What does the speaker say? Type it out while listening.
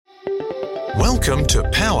Welcome to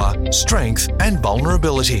Power, Strength and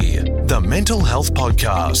Vulnerability, the Mental Health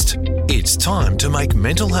Podcast. It's time to make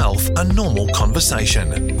mental health a normal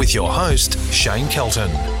conversation with your host, Shane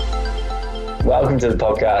Kelton. Welcome to the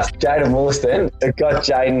podcast. Jayden Wollaston. I've got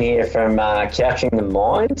Jayden here from Couching the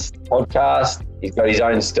Mind podcast. He's got his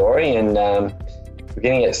own story and we're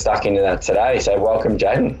going to get stuck into that today. So welcome,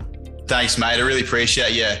 Jayden. Thanks, mate. I really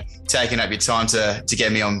appreciate you taking up your time to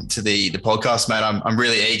get me on to the podcast, mate. I'm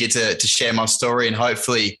really eager to share my story and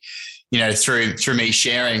hopefully, through me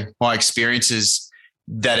sharing my experiences,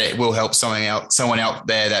 that it will help someone out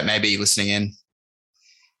there that may be listening in.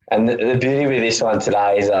 And the beauty with this one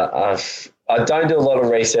today is I don't do a lot of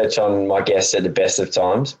research on my guests at the best of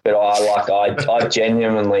times, but I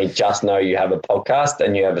genuinely just know you have a podcast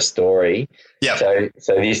and you have a story. Yeah.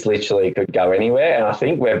 So this literally could go anywhere, and I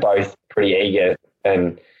think we're both pretty eager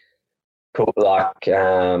and cool, I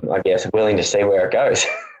guess willing to see where it goes.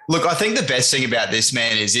 Look, I think the best thing about this,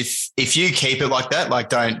 man, is if you keep it like that, like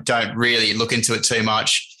don't really look into it too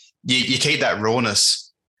much. You keep that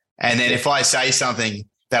rawness, and then if I say something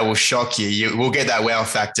that will shock you, we'll get that wow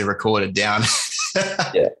factor recorded down.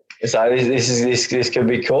 Yeah. So this could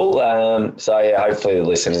be cool. Hopefully the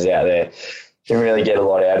listeners out there can really get a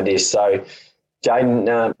lot out of this. So,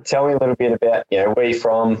 Jayden, tell me a little bit about where you're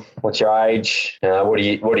from, what's your age, what do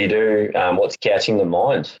you do, what's Couching the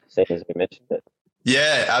Mind, seeing as we mentioned it.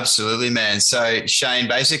 Yeah, absolutely, man. So Shane,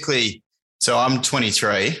 basically, I'm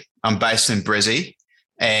 23. I'm based in Brizzy.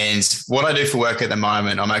 And what I do for work at the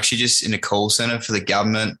moment, I'm actually just in a call center for the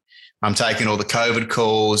government. I'm taking all the COVID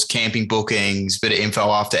calls, camping bookings, bit of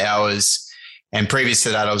info after hours. And previous to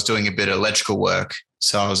that, I was doing a bit of electrical work.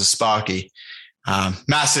 So I was a sparky.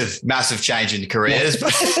 Massive change in careers,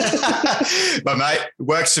 but mate,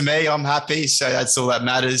 works for me. I'm happy. So that's all that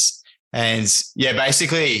matters. And yeah,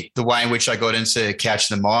 basically the way in which I got into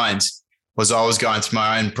Couching the Mind was I was going through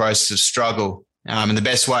my own process of struggle. And the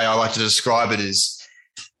best way I like to describe it is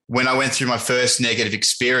when I went through my first negative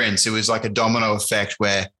experience, it was like a domino effect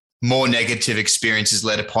where more negative experiences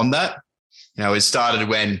led upon that. It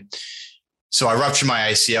started So I ruptured my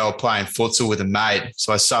ACL playing futsal with a mate.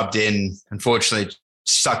 So I subbed in, unfortunately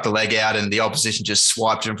stuck the leg out and the opposition just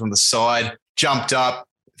swiped him from the side, jumped up,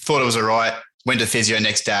 thought it was all right, went to physio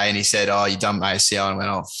next day and he said, "Oh, you dumped my ACL." And I went,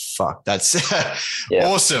 "Oh, fuck, that's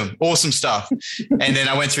awesome stuff." And then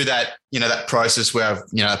I went through that, that process where,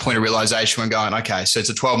 a point of realization when going, okay, so it's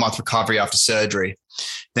a 12-month recovery after surgery.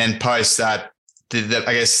 Then post that,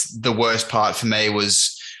 I guess the worst part for me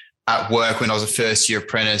was at work when I was a first-year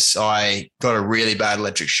apprentice, I got a really bad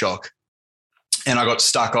electric shock and I got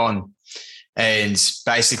stuck on. And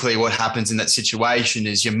basically what happens in that situation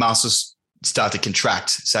is your muscles start to contract.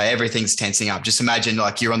 So everything's tensing up. Just imagine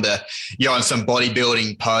like you're on some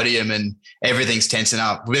bodybuilding podium and everything's tensing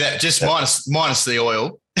up without just minus the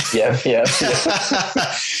oil. Yeah.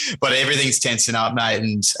 But everything's tensing up, mate.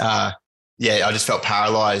 And I just felt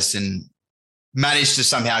paralyzed and managed to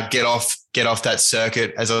somehow get off that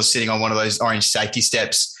circuit as I was sitting on one of those orange safety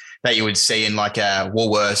steps that you would see in like a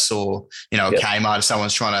Woolworths or, a Kmart if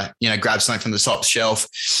someone's trying to, grab something from the top shelf.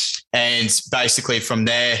 And basically from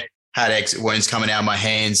there, had exit wounds coming out of my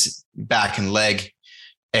hands, back and leg.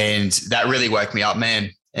 And that really woke me up,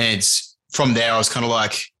 man. And from there, I was kind of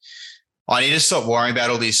like, I need to stop worrying about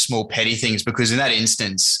all these small petty things, because in that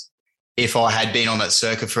instance, if I had been on that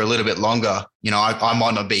circuit for a little bit longer, I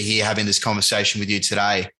might not be here having this conversation with you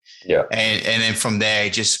today. Yeah. And then from there,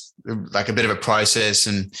 just like a bit of a process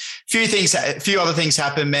and a few other things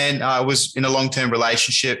happened, man. I was in a long-term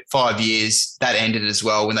relationship, 5 years. That ended as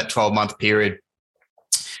well in that 12-month period.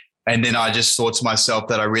 And then I just thought to myself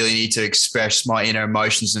that I really need to express my inner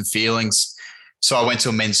emotions and feelings. So I went to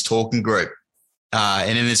a men's talking group.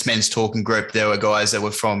 And in this men's talking group, there were guys that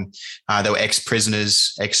were they were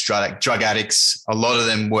ex-prisoners, ex-drug addicts. A lot of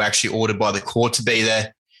them were actually ordered by the court to be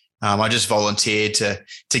there. I just volunteered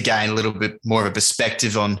to gain a little bit more of a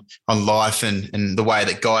perspective on life and the way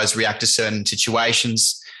that guys react to certain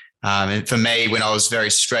situations. And for me, when I was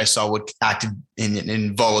very stressed, I would act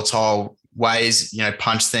in volatile ways,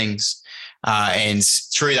 punch things. And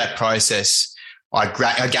through that process,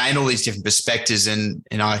 I gained all these different perspectives and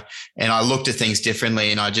I looked at things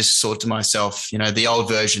differently, and I just thought to myself, the old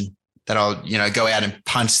version that I'll, go out and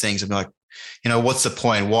punch things and be like, what's the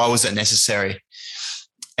point? Why was it necessary?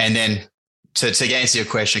 And then to answer your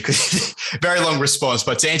question, because very long response,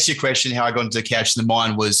 but to answer your question, how I got into Couching the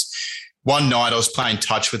Mind was one night I was playing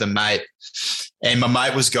touch with a mate, and my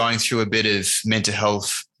mate was going through a bit of mental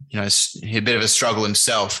health, a bit of a struggle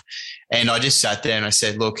himself. And I just sat there and I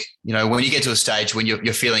said, look, when you get to a stage when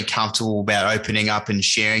you're feeling comfortable about opening up and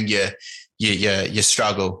sharing your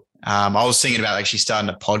struggle, I was thinking about actually starting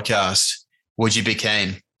a podcast. Would you be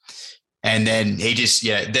keen? And then he just,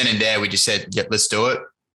 then and there we just said, yep, let's do it.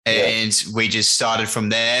 And we just started from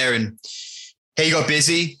there, and he got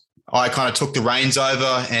busy. I kind of took the reins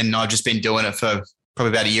over, and I've just been doing it for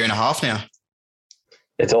probably about a year and a half now.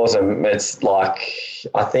 It's awesome. It's like,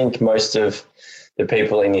 I think most of the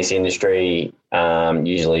people in this industry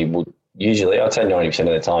usually, I'd say 90% of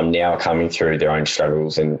the time now, are coming through their own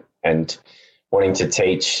struggles and wanting to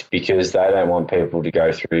teach because they don't want people to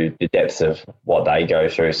go through the depths of what they go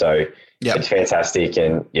through. So It's fantastic.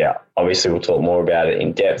 And obviously we'll talk more about it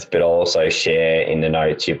in depth, but I'll also share in the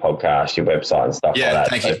notes your podcast, your website and stuff like that.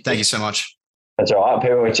 Thank you. Thank you so much. That's all right.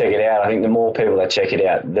 People will check it out. I think the more people that check it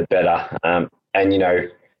out, the better. And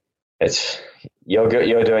you're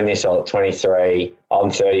doing this at 23.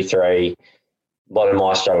 I'm 33. A lot of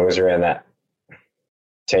my struggles around that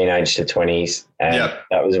teenage to 20s. And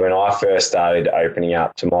that was when I first started opening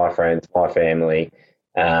up to my friends, my family,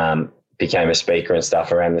 became a speaker and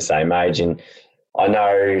stuff around the same age. And I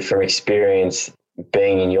know from experience,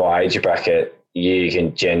 being in your age bracket, you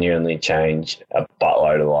can genuinely change a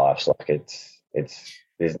buttload of lives. Like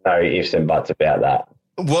there's no ifs and buts about that.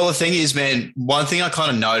 Well, the thing is, man, one thing I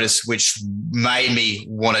kind of noticed which made me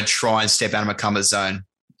want to try and step out of my comfort zone,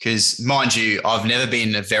 because mind you, I've never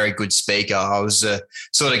been a very good speaker. I was a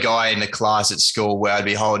sort of guy in the class at school where I'd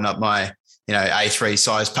be holding up my, A3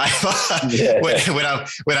 size paper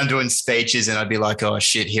when I'm doing speeches, and I'd be like, oh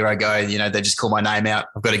shit, here I go. They just call my name out.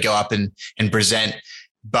 I've got to go up and present.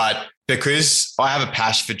 But because I have a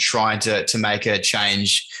passion for trying to make a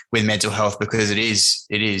change with mental health, because it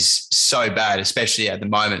is so bad, especially at the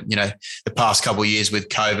moment, the past couple of years with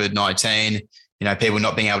COVID-19, people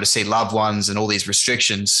not being able to see loved ones and all these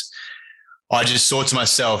restrictions. I just thought to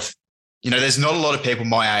myself, there's not a lot of people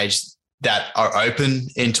my age that are open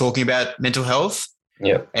in talking about mental health.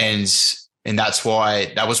 Yeah. And that's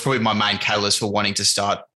why that was probably my main catalyst for wanting to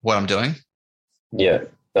start what I'm doing. Yeah.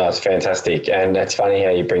 That's fantastic. And it's funny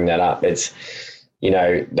how you bring that up. It's,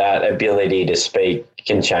 that ability to speak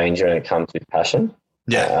can change when it comes with passion.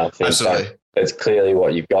 Yeah, absolutely. That's clearly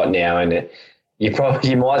what you've got now. And you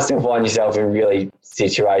might still find yourself in really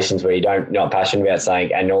situations where you're not passionate about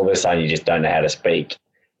something, and all of a sudden you just don't know how to speak.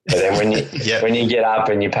 But then when you when you get up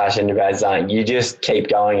and you're passionate about something, you just keep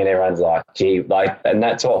going, and everyone's like, gee, and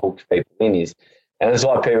that's what hooks people in is. And that's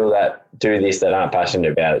why people that do this that aren't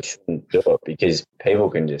passionate about it shouldn't do it, because people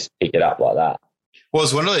can just pick it up like that. Well,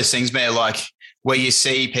 it's one of those things, man, like where you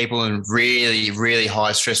see people in really, really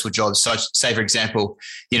high stressful jobs. So say, for example,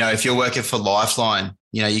 if you're working for Lifeline,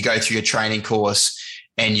 you go through your training course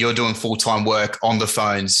and you're doing full-time work on the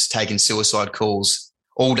phones, taking suicide calls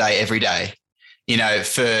all day, every day.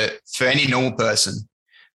 For any normal person,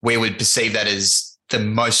 we would perceive that as the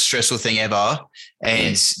most stressful thing ever.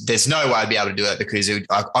 And there's no way I'd be able to do that, because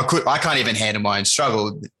I can't even handle my own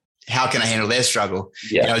struggle. How can I handle their struggle?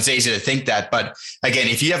 Yeah. It's easy to think that. But again,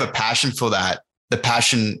 if you have a passion for that, the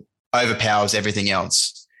passion overpowers everything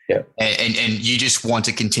else. Yeah. And you just want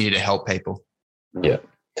to continue to help people. Yeah,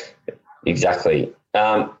 exactly.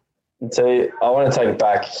 So I want to take it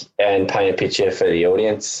back and paint a picture for the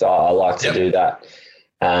audience. I like to do that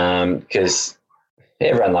because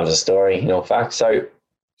everyone loves a story, in all fact. So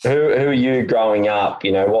who are you growing up?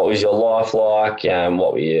 What was your life like?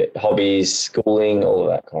 What were your hobbies, schooling, all of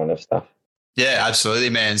that kind of stuff? Yeah, absolutely,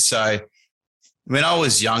 man. So when I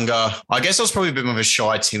was younger, I guess I was probably a bit more of a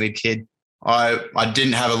shy, timid kid. I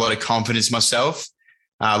didn't have a lot of confidence myself,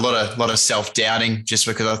 a lot of self-doubting, just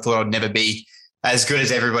because I thought I'd never be as good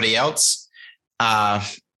as everybody else. But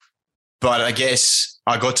I guess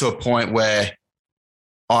I got to a point where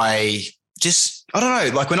I don't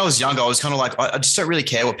know, like when I was younger, I was kind of like, I just don't really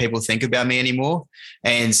care what people think about me anymore.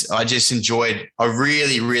 And I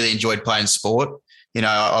really, really enjoyed playing sport.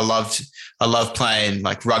 I loved playing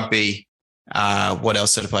like rugby. What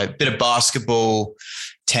else did I play? A bit of basketball,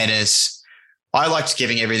 tennis. I liked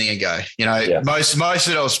giving everything a go. Most of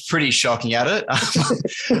it I was pretty shocking at it.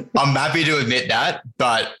 I'm happy to admit that,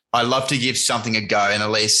 but I love to give something a go and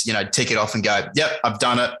at least, tick it off and go, yep, I've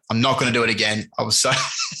done it. I'm not going to do it again. I was so,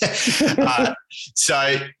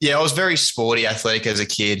 I was very sporty, athletic as a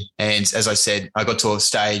kid. And as I said, I got to a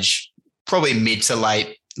stage probably mid to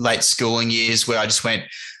late schooling years where I just went,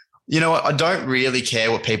 you know what? I don't really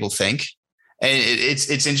care what people think. And it's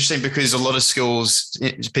interesting because a lot of schools,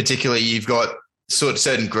 particularly, you've got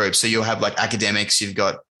certain groups. So you'll have like academics, you've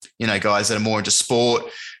got, guys that are more into sport,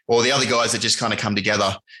 or the other guys that just kind of come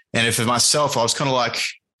together. And for myself, I was kind of like,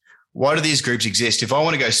 why do these groups exist? If I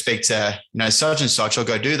want to go speak to, such and such, I'll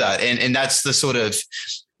go do that. And that's the sort of,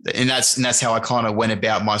 and that's how I kind of went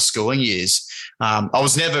about my schooling years. I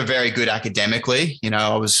was never very good academically. You know,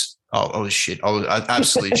 I was shit. I was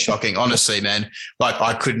absolutely shocking. Honestly, man, like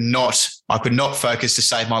I could not focus to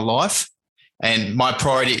save my life. And my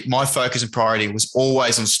focus and priority was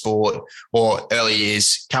always on sport or early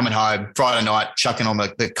years, coming home, Friday night, chucking on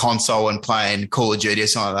the console and playing Call of Duty or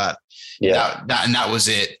something like that. Yeah. That was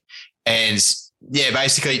it. And yeah,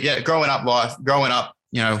 basically, growing up,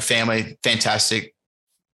 you know, family, fantastic.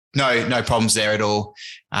 No problems there at all.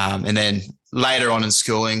 And then later on in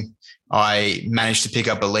schooling, I managed to pick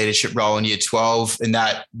up a leadership role in year 12, and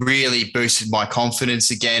that really boosted my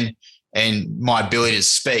confidence again and my ability to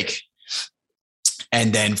speak.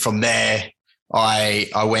 And then from there, I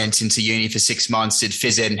went into uni for 6 months, did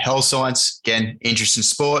phys ed and health science. Again, interest in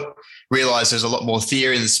sport. Realized there's a lot more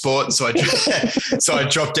theory in the sport, so I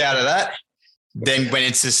dropped out of that. Then went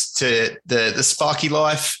into the sparky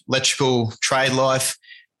life, electrical trade life.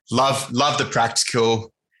 Love the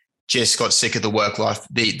practical. Just got sick of the work life,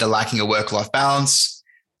 the lacking of work life balance.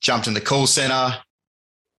 Jumped in the call center.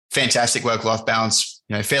 Fantastic work life balance.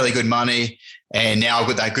 You know, fairly good money, and now I've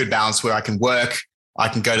got that good balance where I can work. I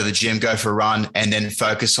can go to the gym, go for a run, and then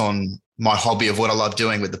focus on my hobby of what I love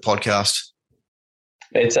doing with the podcast.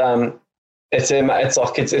 It's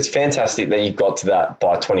fantastic that you got to that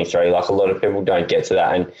by 23. Like, a lot of people don't get to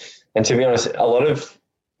that. And to be honest, a lot of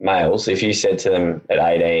males, if you said to them at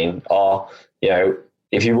 18, you know,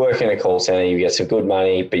 if you work in a call center, you get some good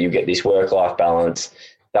money, but you get this work-life balance,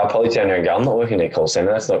 they'll probably turn around and go, I'm not working in a call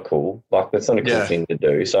center. That's not cool. Like, that's not a cool thing to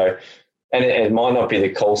do. So, and it might not be the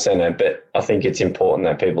call center, but I think it's important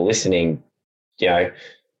that people listening, you know,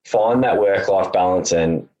 find that work-life balance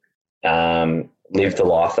and live the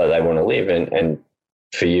life that they want to live. And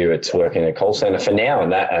for you, it's working in a call center for now,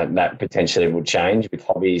 and that potentially will change with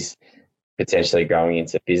hobbies potentially growing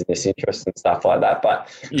into business interests and stuff like that. But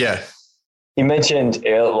yeah, you mentioned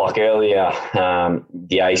earlier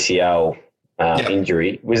the ACL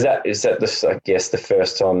injury. Is that the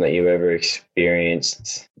first time that you ever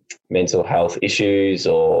experienced mental health issues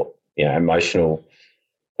or, you know, emotional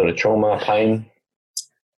sort of trauma, pain?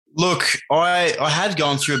 Look, I had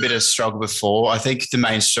gone through a bit of struggle before. I think the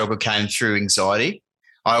main struggle came through anxiety.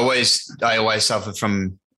 I always suffered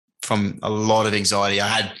from a lot of anxiety. I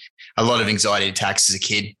had a lot of anxiety attacks as a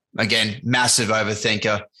kid. Again, massive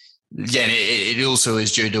overthinker. Again, it also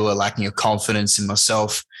is due to a lacking of confidence in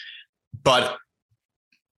myself. But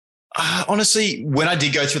honestly, when I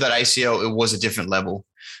did go through that ACL, it was a different level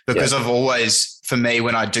because I've always, for me,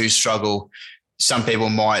 when I do struggle, some people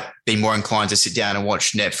might be more inclined to sit down and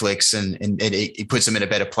watch Netflix and it puts them in a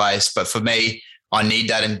better place. But for me, I need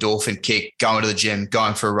that endorphin kick, going to the gym,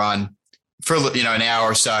 going for a run for, you know, an hour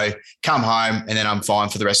or so, come home, and then I'm fine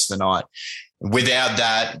for the rest of the night. Without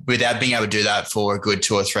being able to do that for a good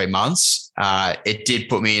 2 or 3 months, it did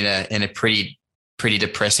put me in a pretty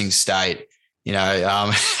depressing state. You know,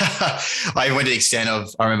 I went to the extent of,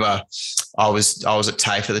 I remember I was at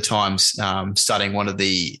TAFE at the time, studying one of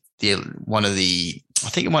the I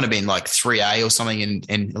think it might have been like 3A or something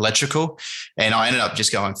in electrical, and I ended up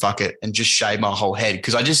just going fuck it and just shaved my whole head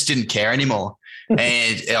because I just didn't care anymore.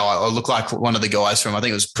 And I looked like one of the guys from, I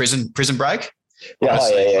think it was Prison Break.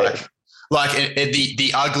 Yeah, Like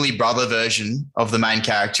the ugly brother version of the main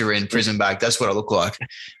character in Prison Break. That's what I look like.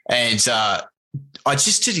 And I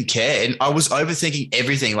just didn't care. And I was overthinking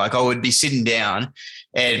everything. Like, I would be sitting down,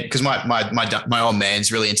 and because my old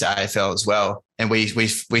man's really into AFL as well. And we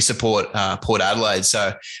support Port Adelaide.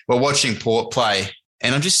 So we're watching Port play,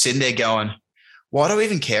 and I'm just sitting there going, why do I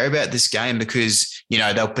even care about this game? Because, you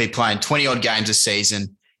know, they'll be playing 20 odd games a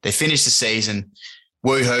season. They finish the season.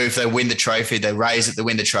 Woohoo. If they win the trophy, they raise it, they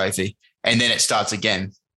win the trophy. And then it starts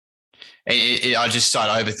again. And I just start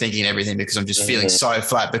overthinking everything because I'm just feeling so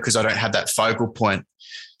flat because I don't have that focal point.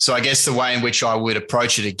 So I guess the way in which I would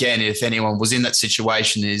approach it again, if anyone was in that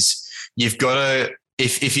situation, is you've got to,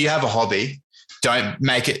 if you have a hobby, don't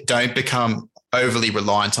become overly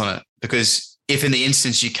reliant on it. Because if in the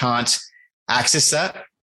instance you can't access that,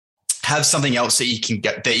 have something else that you can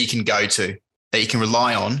go to, that you can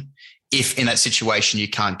rely on if in that situation you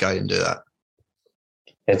can't go and do that.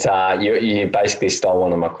 It's you basically stole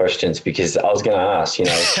one of my questions, because I was going to ask, you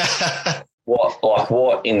know,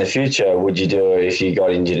 what in the future would you do if you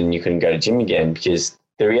got injured and you couldn't go to gym again? Because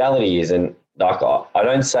the reality is, and like I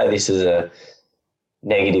don't say this as a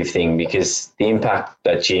negative thing, because the impact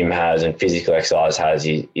that gym has and physical exercise has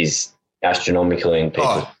is astronomical in people.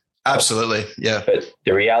 Oh, absolutely, yeah. But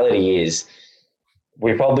the reality is,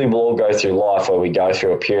 we probably will all go through life where we go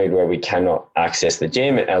through a period where we cannot access the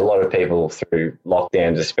gym. And a lot of people through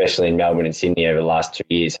lockdowns, especially in Melbourne and Sydney over the last 2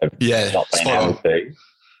 years, have not been able to.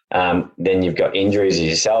 Then you've got injuries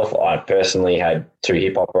yourself. I personally had 2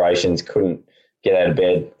 hip operations, couldn't get out of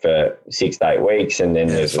bed for 6 to 8 weeks, and then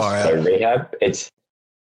there's no rehab. It's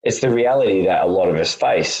the reality that a lot of us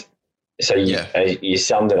face. So you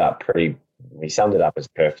summed it up as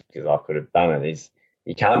perfect as I could have done it. Is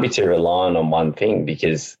you can't be too reliant on one thing,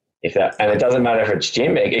 because and it doesn't matter if it's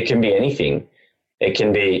gym, it can be anything. It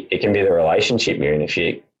can be the relationship you're in. If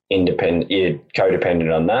you're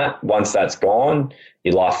codependent on that, once that's gone,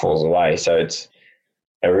 your life falls away. So it's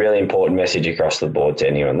a really important message across the board to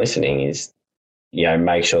anyone listening is,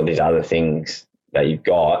 make sure there's other things that you've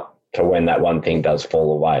got for when that one thing does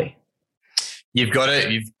fall away. You've got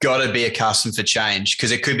to be accustomed to change,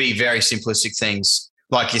 because it could be very simplistic things.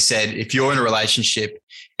 Like you said, if you're in a relationship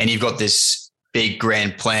and you've got this big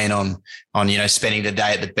grand plan on spending the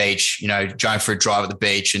day at the beach, going for a drive at the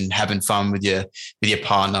beach and having fun with your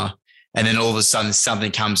partner, and then all of a sudden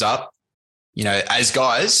something comes up, as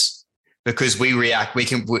guys, because we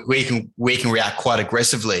can react quite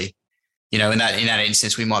aggressively. In that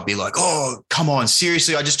instance, we might be like, "Oh, come on,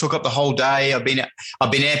 seriously! I just took up the whole day. I've been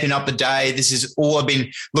amping up the day. This is all I've been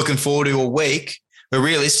looking forward to all week." But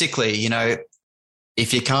realistically,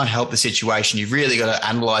 if you can't help the situation, you've really got to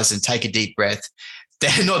analyze and take a deep breath.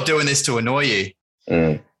 They're not doing this to annoy you.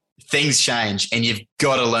 Mm. Things change, and you've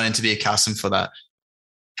got to learn to be accustomed for that.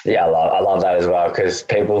 Yeah, I love that as well, because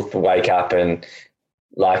people wake up and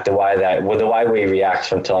like the way we react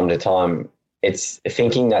from time to time, it's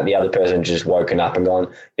thinking that the other person just woken up and gone,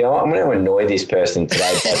 I'm going to annoy this person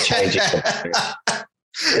today by changing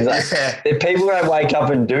the people don't wake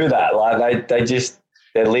up and do that. Like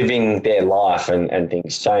they're living their life and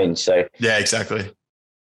things change. So yeah, exactly.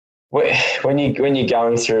 When you're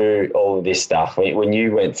going through all of this stuff, when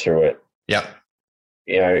you went through it,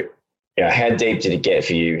 how deep did it get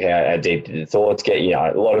for you? How deep did the thoughts get?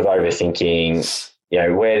 A lot of overthinking.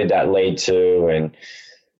 Where did that lead to, and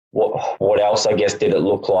what else, I guess, did it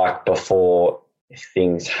look like before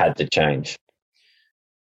things had to change?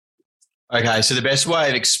 Okay, so the best way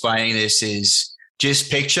of explaining this is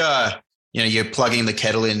just picture, you're plugging the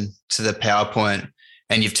kettle in to the power point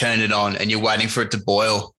and you've turned it on and you're waiting for it to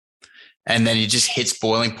boil, and then it just hits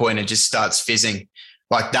boiling point and it just starts fizzing.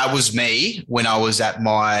 Like that was me when I was at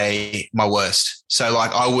my worst. So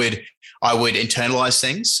like I would internalize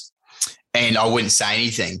things and I wouldn't say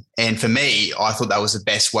anything. And for me, I thought that was the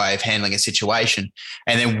best way of handling a situation.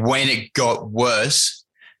 And then when it got worse,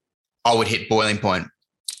 I would hit boiling point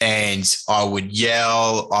and I would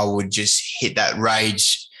yell. I would just hit that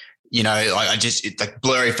rage, like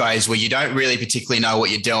blurry phase where you don't really particularly know what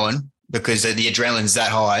you're doing because the adrenaline's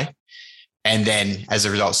that high. And then as a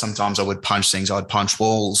result, sometimes I would punch things. I'd punch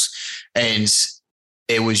walls, and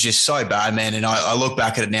it was just so bad, man. And I look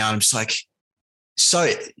back at it now and I'm just like, so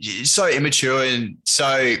immature and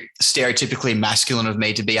so stereotypically masculine of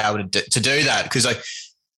me to be able to do that. Because like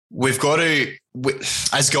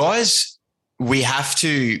as guys, we have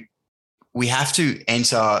to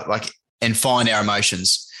enter like and find our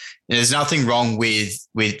emotions. And there's nothing wrong with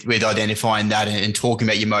identifying that and talking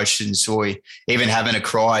about your emotions, or even having a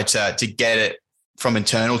cry to get it from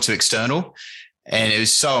internal to external. And it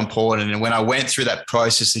was so important. And when I went through that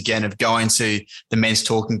process again of going to the men's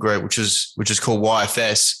talking group, which was called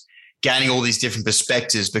YFS, gaining all these different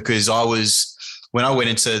perspectives, because when I went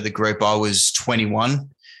into the group, I was 21,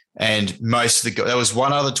 and there was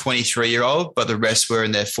one other 23-year-old, but the rest were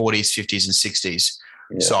in their 40s, 50s, and 60s.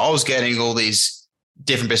 Yeah. So I was getting all these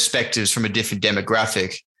different perspectives from a different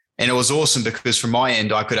demographic. And it was awesome because from my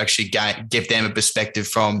end, I could actually give them a perspective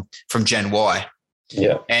from Gen Y.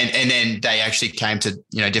 Yeah. And then they actually came to,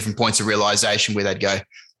 different points of realization where they'd go,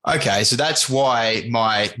 okay, so that's why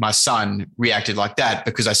my son reacted like that,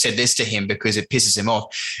 because I said this to him because it pisses him off.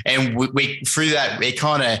 And we through that,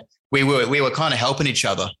 we were kind of helping each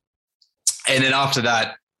other. And then after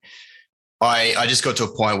that, I just got to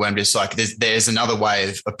a point where I'm just like, there's another way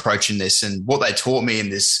of approaching this. And what they taught me in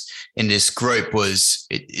this group was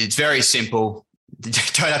it's very simple. Don't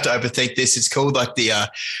have to overthink this. It's called like I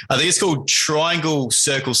think it's called triangle,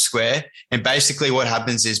 circle, square. And basically what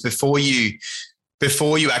happens is before you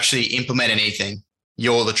actually implement anything,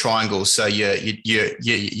 you're the triangle. So you're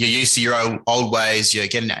used to your old ways. You're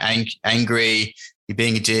getting angry. You're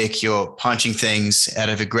being a dick. You're punching things out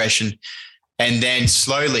of aggression. And then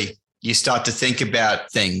slowly you start to think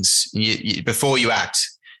about things before you act,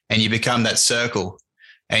 and you become that circle,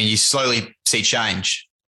 and you slowly see change.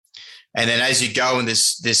 And then as you go in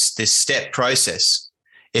this step process,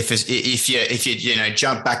 if you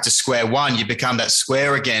jump back to square one, you become that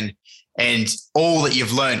square again, and all that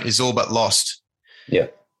you've learned is all but lost. Yeah.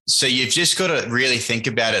 So you've just got to really think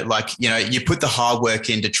about it. Like, you know, you put the hard work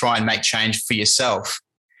in to try and make change for yourself.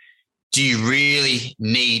 Do you really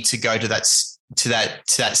need to go to that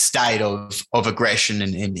state of aggression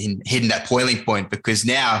and hitting that boiling point? Because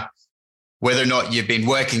now, whether or not you've been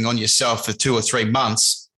working on yourself for 2 or 3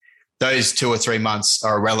 months, those 2 or 3 months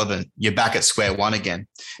are irrelevant. You're back at square one again.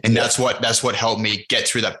 And that's what helped me get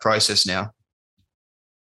through that process now.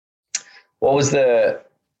 What was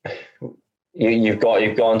you've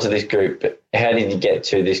gone to this group, but how did you get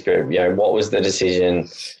to this group? You know, what was the decision?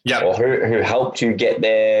 Yeah. Or who helped you get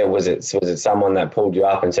there? Was it someone that pulled you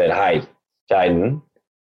up and said, "Hey, Jayden,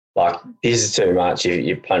 like this is too much.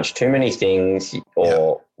 You punched too many things,"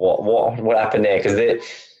 or what happened there? Because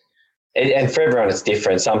and for everyone it's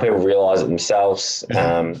different. Some people realise it themselves.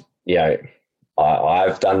 Mm-hmm. You know,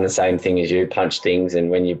 I've done the same thing as you, punch things, and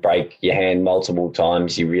when you break your hand multiple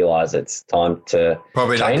times, you realise it's time to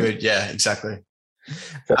probably change. Not good. Yeah, exactly.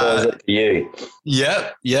 So what was it for you?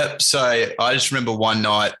 Yep. So I just remember one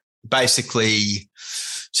night, basically,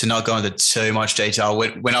 to not go into too much detail,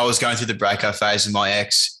 when I was going through the breakup phase with my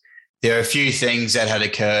ex, there are a few things that had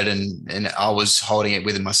occurred and I was holding it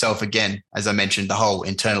within myself again, as I mentioned, the whole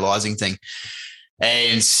internalizing thing.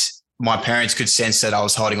 And my parents could sense that I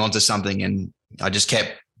was holding on to something, and I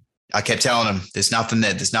kept telling them, there's nothing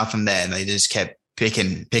there. And they just kept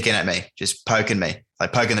picking at me, just poking me,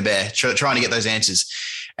 like poking the bear, trying to get those answers.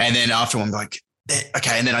 And then after I'm like,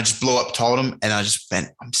 okay. And then I just blew up, told them, and I just went,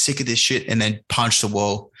 I'm sick of this shit. And then punched the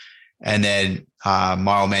wall. And then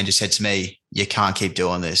my old man just said to me, you can't keep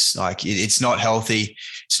doing this. Like it's not healthy.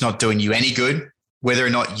 It's not doing you any good. Whether or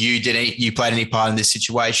not you played any part in this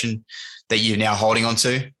situation that you're now holding on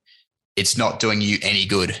to, it's not doing you any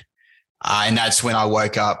good. And that's when I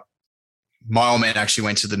woke up. My old man actually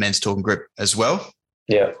went to the men's talking group as well.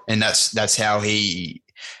 Yeah. And that's how he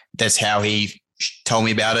told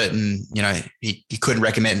me about it. And, you know, he couldn't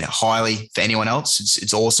recommend it highly for anyone else.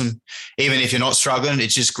 It's awesome. Even if you're not struggling,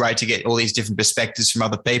 it's just great to get all these different perspectives from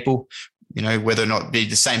other people, you know, whether or not be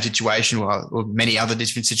the same situation or many other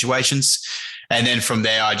different situations. And then from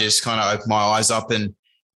there, I just kind of opened my eyes up and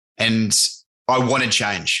I wanted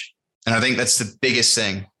change. And I think that's the biggest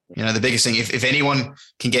thing. You know, the biggest thing, if anyone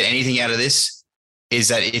can get anything out of this, is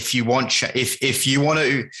that if you want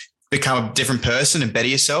to become a different person and better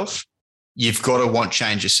yourself, you've got to want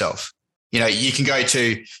change yourself. You know, you can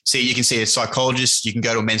see a psychologist, you can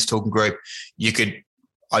go to a men's talking group, you could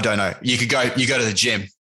go to the gym.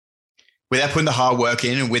 Without putting the hard work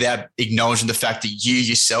in and without acknowledging the fact that you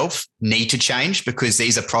yourself need to change because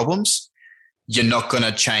these are problems, you're not going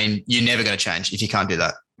to change. You're never going to change if you can't do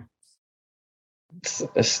that.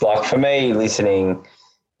 It's like for me listening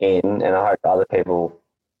in, and I hope other people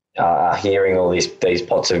are hearing all these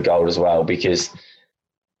pots of gold as well, because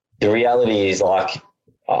the reality is like,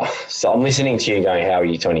 so I'm listening to you going, how are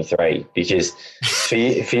you 23? Because for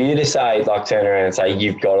you to say, like, turn around and say,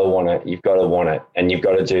 you've got to want it, and you've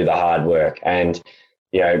got to do the hard work. And,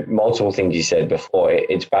 you know, multiple things you said before,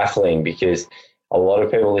 it's baffling because a lot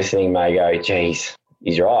of people listening may go, geez,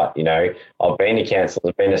 he's right. You know, I've been a counsellor,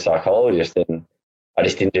 I've been a psychologist, and I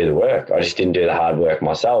just didn't do the work. I just didn't do the hard work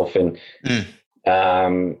myself. And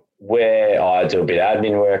where I do a bit of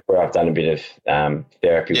admin work, where I've done a bit of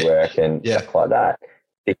therapy work and stuff like that,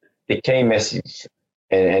 the key message,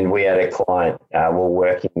 and we had a client we're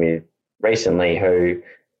working with recently who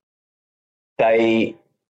the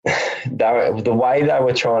way they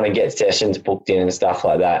were trying to get sessions booked in and stuff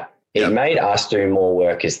like that, it made us do more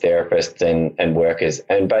work as therapists and workers.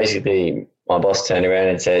 And basically my boss turned around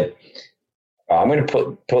and said, I'm going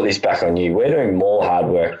to put this back on you. We're doing more hard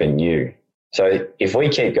work than you. So if we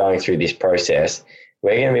keep going through this process,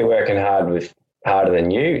 we're going to be working harder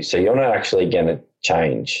than you. So you're not actually going to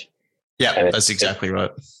change. Yeah, and that's exactly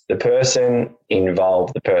right. The person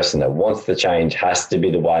involved, the person that wants the change, has to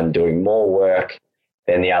be the one doing more work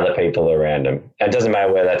than the other people around them. And it doesn't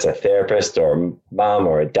matter whether that's a therapist or a mum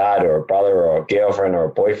or a dad or a brother or a girlfriend or a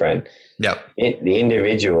boyfriend. Yep. The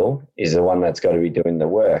individual is the one that's got to be doing the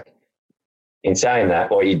work. In saying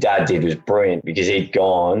that, what your dad did was brilliant because he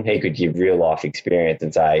could give real life experience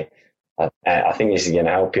and say, I think this is going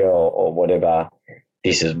to help you or whatever.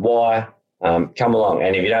 This is why. Come along.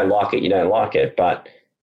 And if you don't like it, you don't like it. But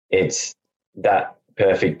it's that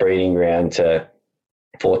perfect breeding ground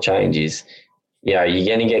for change is, you know, you're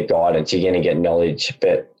going to get guidance, you're going to get knowledge,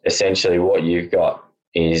 but essentially what you've got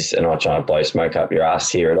is, and I'm not trying to blow smoke up your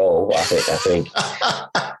ass here at all. I think you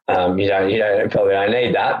probably don't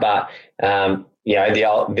need that, but you know,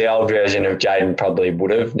 the old version of Jayden probably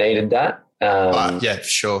would have needed that. Yeah, for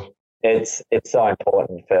sure. It's so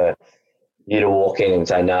important for you to walk in and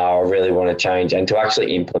say, no, I really want to change, and to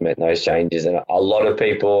actually implement those changes. And a lot of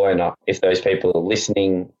people, and if those people are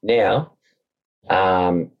listening now,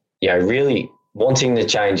 really wanting to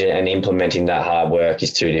change it and implementing that hard work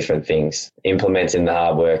is two different things. Implementing the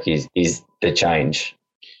hard work is the change.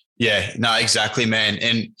 Yeah, no, exactly, man.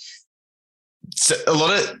 And so a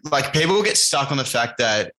lot of like people get stuck on the fact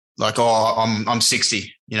that like, oh, I'm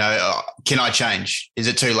 60, can I change? Is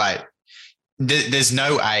it too late? There's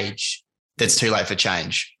no age that's too late for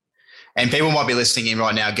change. And people might be listening in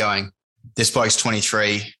right now going, this bloke's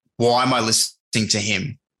 23. Why am I listening to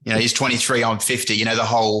him? He's 23, I'm 50, the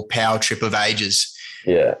whole power trip of ages.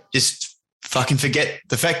 Yeah. Just fucking forget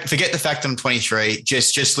the fact that I'm 23.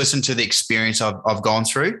 Just listen to the experience I've gone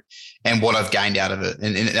through and what I've gained out of it.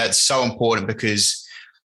 And that's so important, because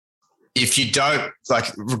if you don't, like,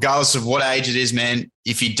 regardless of what age it is, man,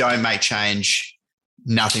 if you don't make change,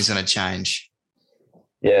 nothing's going to change.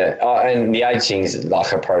 Yeah. And the age thing's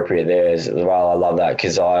like appropriate there as well. I love that,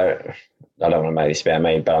 because I don't want to make this about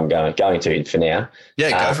me, but I'm going to for now.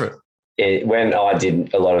 Yeah, go for it. When I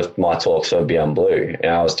did a lot of my talks for Beyond Blue,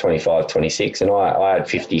 and I was 25, 26, and I had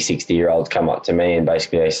 50, 60-year-olds come up to me and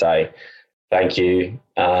basically they say, thank you.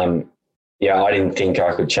 I didn't think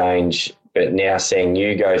I could change, but now seeing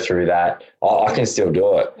you go through that, I can still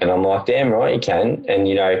do it. And I'm like, damn right you can. And,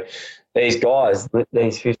 these guys,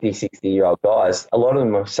 these 50, 60-year-old guys, a lot of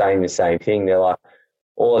them are saying the same thing. They're like,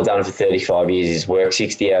 all I've done for 35 years is work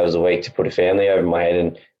 60 hours a week to put a family over my head,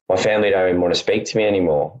 and my family don't even want to speak to me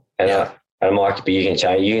anymore. And, I'm like, but you can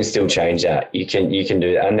change. You can still change that. You can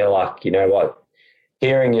do that. And they're like, you know what?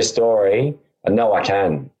 Hearing your story, I know I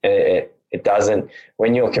can. And it doesn't.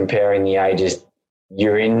 When you're comparing the ages,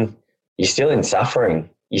 you're still in suffering.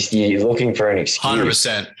 You're looking for an excuse.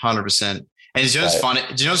 100%. And do you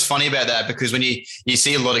know what's funny about that? Because when you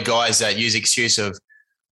see a lot of guys that use excuse of,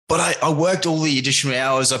 but I worked all the additional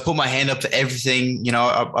hours. I put my hand up for everything.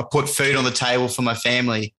 I put food on the table for my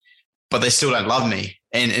family, but they still don't love me.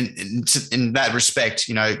 And in that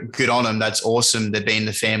respect, good on them. That's awesome. They're being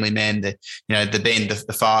the family man. They're being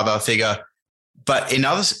the father figure. But in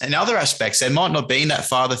other aspects, they might not be that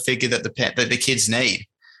father figure that the kids need.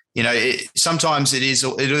 Sometimes it is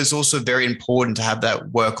also very important to have that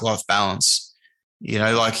work-life balance.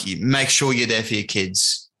 Like make sure you're there for your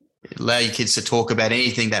kids. Allow your kids to talk about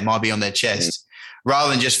anything that might be on their chest,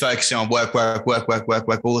 rather than just focusing on work, all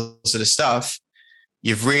this sort of stuff.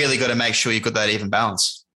 You've really got to make sure you've got that even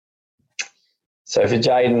balance. So for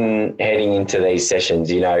Jaden heading into these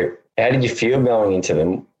sessions, how did you feel going into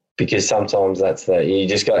them? Because sometimes you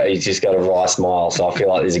just got a wry smile. So I feel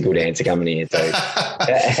like there's a good answer coming here too.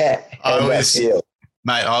 How did that feel?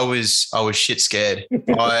 Mate, I was shit scared.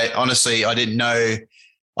 I didn't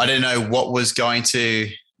know what was going to,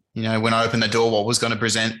 when I opened the door, what was going to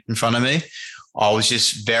present in front of me. I was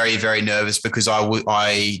just very, very nervous because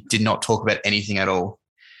I did not talk about anything at all.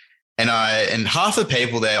 And half the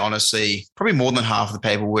people there, honestly, probably more than half of the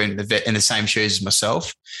people were in the same shoes as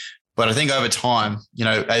myself. But I think over time,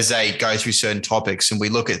 as they go through certain topics and we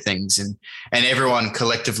look at things and everyone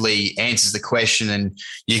collectively answers the question and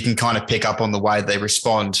you can kind of pick up on the way they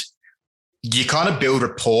respond, you kind of build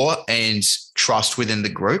rapport and trust within the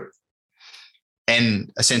group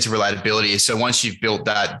and a sense of relatability. So once you've built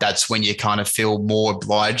that, that's when you kind of feel more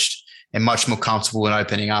obliged and much more comfortable in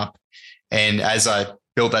opening up. And as I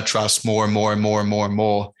built that trust more and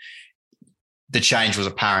more, the change was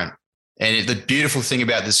apparent. And the beautiful thing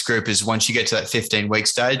about this group is once you get to that 15-week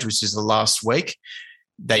stage, which is the last week,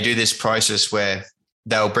 they do this process where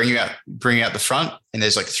they'll bring out the front, and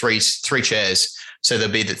there's like three chairs. So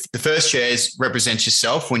there'll be the first chairs represents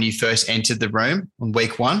yourself when you first entered the room on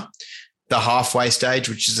week 1, the halfway stage,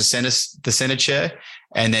 which is the center chair,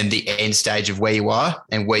 and then the end stage of where you are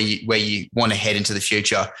and where you want to head into the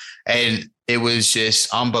future. And it was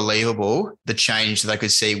just unbelievable the change that I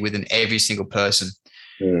could see within every single person.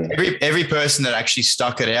 Every person that actually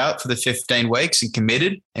stuck it out for the 15 weeks and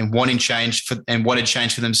committed and wanted change for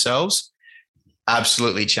themselves,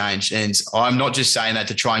 absolutely changed. And I'm not just saying that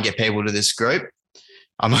to try and get people to this group.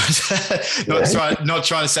 I'm not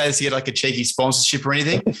trying to say this to get like a cheeky sponsorship or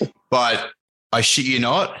anything, but I shit you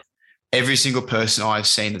not, every single person I've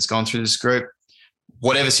seen that's gone through this group,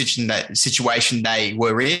 whatever situation they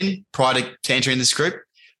were in prior to entering this group,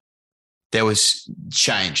 there was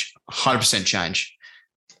change, 100% change.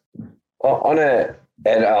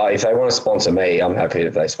 If they want to sponsor me, I'm happy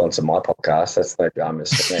if they sponsor my podcast. That's no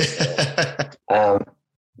dramas for me.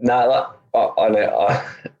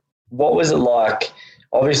 What was it like?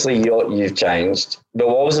 Obviously, you've changed, but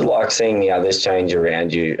what was it like seeing the others change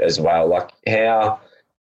around you as well? Like how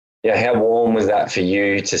warm was that for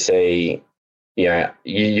you to see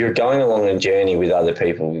you're going along a journey with other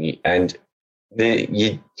people, and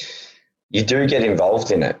you do get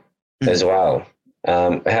involved in it as well.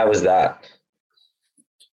 How was that?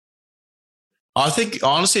 I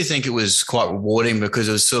honestly think it was quite rewarding because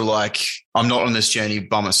it was sort of like, I'm not on this journey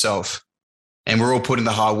by myself and we're all putting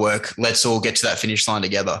the hard work. Let's all get to that finish line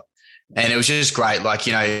together. And it was just great. Like,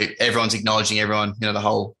 everyone's acknowledging everyone, the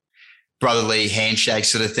whole brotherly handshake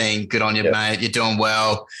sort of thing. Good on you, mate. You're doing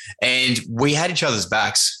well. And we had each other's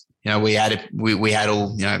backs. We had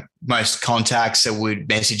all, most contacts that would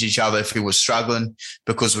message each other if we were struggling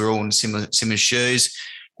because we were all in similar shoes.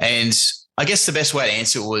 And I guess the best way to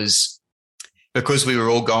answer it was because we were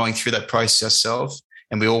all going through that process ourselves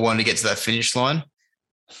and we all wanted to get to that finish line.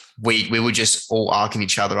 We were just all arcing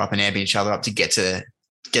each other up and amping each other up to get to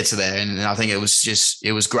there. And I think it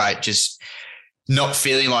was great. Just not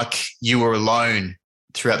feeling like you were alone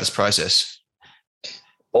throughout this process.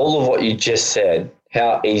 All of what you just said,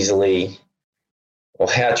 how easily or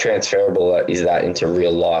how transferable is that into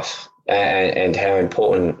real life, and how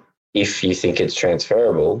important, if you think it's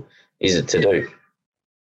transferable, is it to do?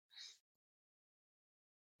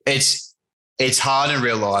 It's hard in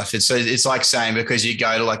real life. It's like saying, because you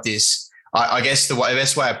go to like this, I guess the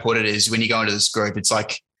best way I put it is when you go into this group, it's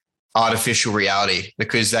like artificial reality,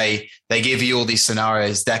 because they give you all these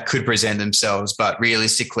scenarios that could present themselves, but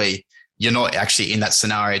realistically, you're not actually in that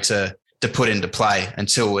scenario to put into play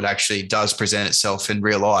until it actually does present itself in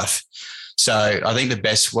real life. So I think the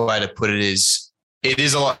best way to put it is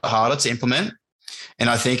a lot harder to implement. And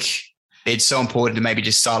I think it's so important to maybe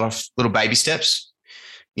just start off little baby steps.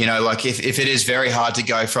 Like if it is very hard to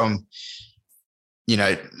go from,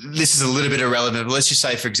 this is a little bit irrelevant, but let's just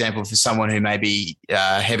say, for example, for someone who may be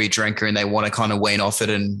a heavy drinker and they want to kind of wean off it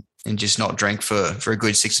and just not drink for a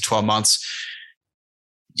good 6 to 12 months,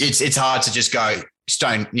 it's hard to just go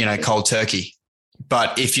stone, cold turkey.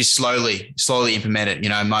 But if you slowly implement it,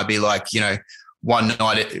 it might be like, one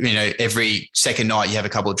night, every second night you have a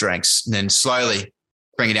couple of drinks, and then slowly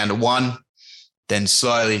bring it down to one, then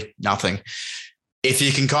slowly nothing. If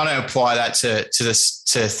you can kind of apply that to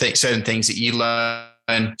certain things that you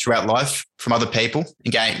learn throughout life from other people,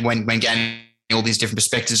 and when gaining all these different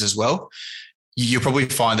perspectives as well, you'll probably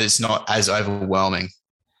find that it's not as overwhelming.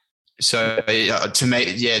 So to me,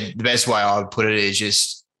 the best way I would put it is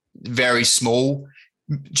just very small.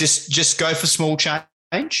 Just go for small change,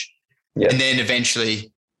 and then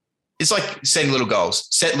eventually, it's like setting little goals.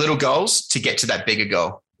 Set little goals to get to that bigger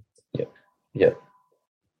goal. Yeah.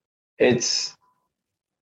 It's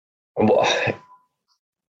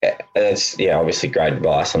obviously great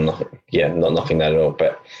advice. I'm not knocking that at all.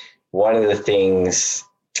 But one of the things,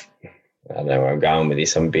 I don't know where I'm going with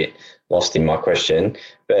this. I'm a bit lost in my question,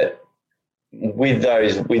 but with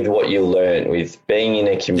what you learn, with being in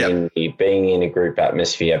a community, being in a group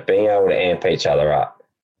atmosphere, being able to amp each other up,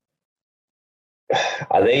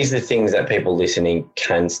 are these the things that people listening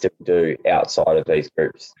can still do outside of these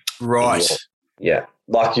groups? Right. Yeah.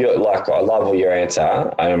 I love your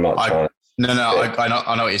answer. I'm not trying to.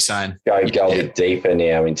 I know what you're saying. Go a bit deeper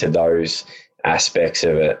now into those aspects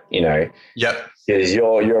of it, Yep. Because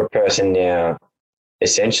you're a person now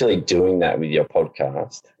essentially doing that with your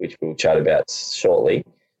podcast, which we'll chat about shortly.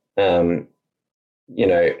 And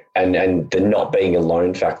the not being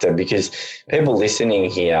alone factor, because people listening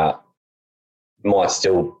here might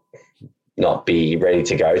still not be ready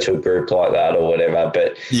to go to a group like that or whatever.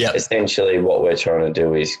 But essentially what we're trying to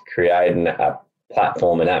do is create a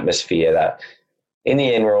platform, an atmosphere that in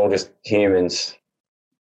the end we're all just humans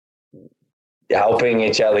helping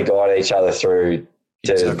each other, guide each other through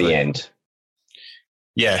to the end.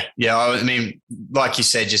 Yeah. I mean, like you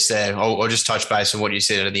said just there, I'll just touch base on what you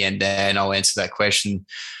said at the end there, and I'll answer that question,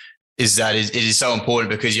 is that it is so important,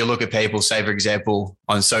 because you look at people, say, for example,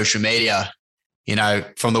 on social media,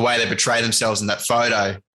 from the way they portray themselves in that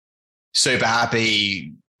photo, super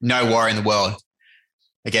happy, no worry in the world.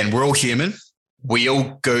 Again, we're all human. We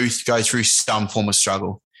all go through some form of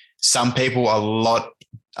struggle. Some people are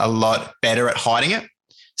a lot better at hiding it.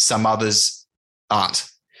 Some others aren't.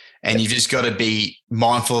 And you've just got to be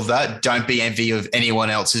mindful of that. Don't be envy of anyone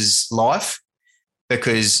else's life,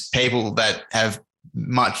 because people that have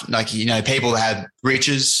people that have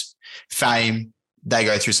riches, fame, they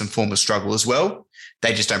go through some form of struggle as well.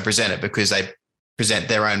 They just don't present it because they present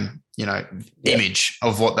their own, image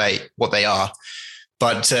of what they are.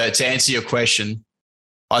 But to answer your question,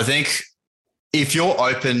 I think if you're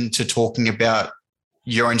open to talking about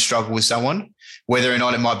your own struggle with someone, whether or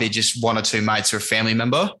not it might be just one or two mates or a family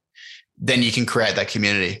member, then you can create that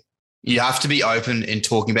community. You have to be open in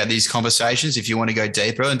talking about these conversations. If you want to go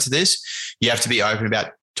deeper into this, you have to be open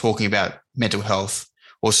about talking about mental health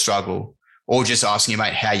or struggle, or just asking your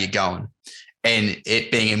mate how you're going, and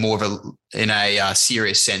it being in more of a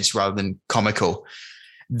serious sense rather than comical,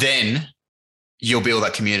 then you'll build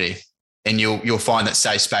that community and you'll find that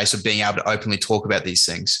safe space of being able to openly talk about these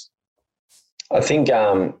things. I think,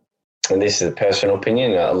 and this is a personal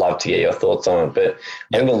opinion, I'd love to get your thoughts on it, but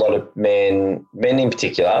I think a lot of men in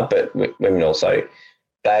particular, but women also,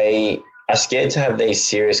 they are scared to have these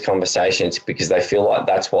serious conversations because they feel like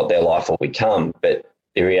that's what their life will become. But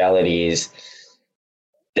the reality is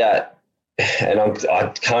that, and I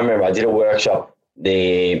can't remember, I did a workshop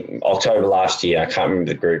the October last year, I can't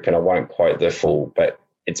remember the group and I won't quote the full, but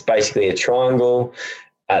it's basically a triangle.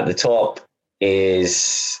 At the top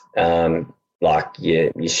is like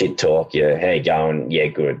your shit talk, your how you going, yeah,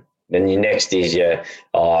 good. Then your next is your,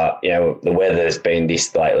 the weather's been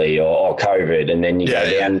this lately or COVID, and then you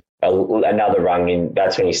go down another rung, and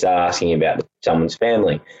that's when you start asking about someone's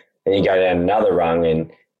family. And you go down another rung,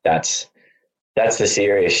 and that's the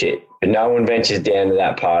serious shit. But no one ventures down to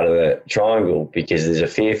that part of the triangle because there's a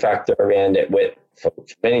fear factor around it for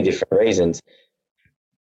many different reasons.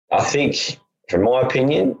 I think, from my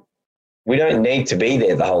opinion, we don't need to be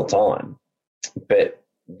there the whole time, but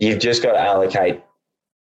you've just got to allocate,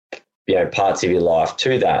 parts of your life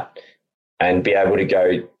to that and be able to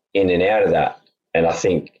go in and out of that. And I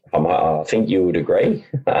think you would agree.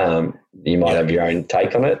 You might have your own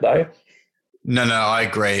take on it, though. No, I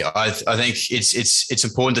agree. I think it's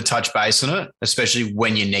important to touch base on it, especially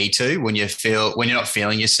when you need to, when you're not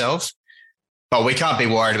feeling yourself. But we can't be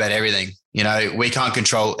worried about everything. We can't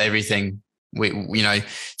control everything.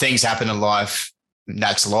 Things happen in life.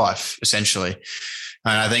 That's life, essentially.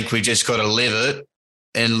 And I think we just got to live it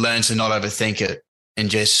and learn to not overthink it and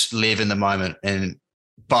just live in the moment.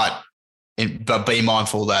 But be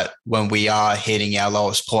mindful that when we are hitting our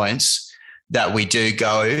lowest points, that we do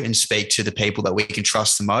go and speak to the people that we can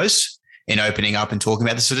trust the most in opening up and talking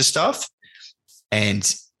about this sort of stuff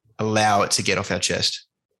and allow it to get off our chest.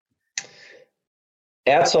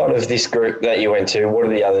 Outside of this group that you went to, what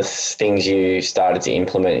are the other things you started to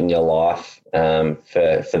implement in your life for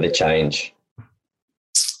the change?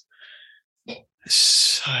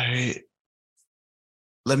 So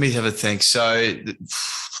let me have a think.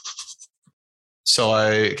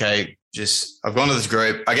 I've gone to this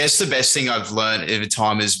group. I guess the best thing I've learned over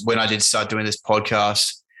time is when I did start doing this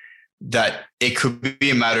podcast, that it could be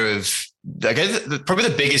a matter of, probably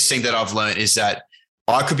the biggest thing that I've learned is that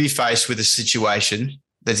I could be faced with a situation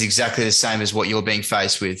that's exactly the same as what you're being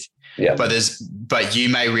faced with. Yeah. But you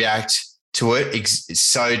may react to it. It's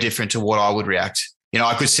so different to what I would react.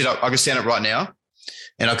 I could stand up right now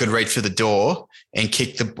and I could reach for the door and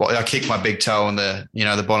kick my big toe on the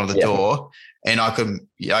bottom of the door. And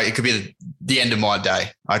it could be the end of my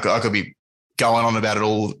day. I could be going on about it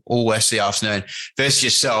all rest of the afternoon. Versus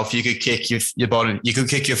yourself, you could kick your bottom, you could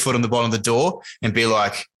kick your foot on the bottom of the door and be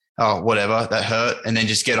like, oh, whatever, that hurt, and then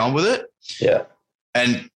just get on with it. Yeah.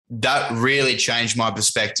 And that really changed my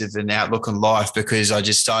perspective and outlook on life, because I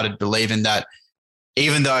just started believing that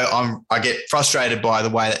even though I get frustrated by the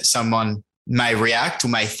way that someone may react or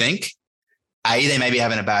may think, A, they may be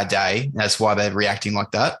having a bad day. That's why they're reacting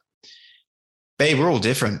like that. B, we're all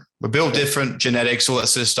different. We're built different, genetics, all that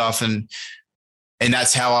sort of stuff. And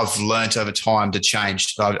that's how I've learned over time to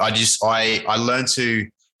change. I learned to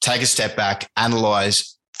take a step back,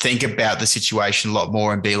 analyze, think about the situation a lot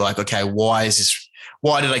more and be like, okay, why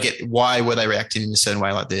were they reacting in a certain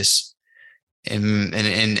way like this? And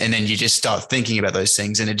then you just start thinking about those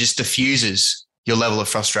things and it just diffuses your level of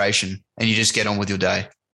frustration and you just get on with your day.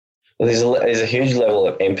 Well, there's a huge level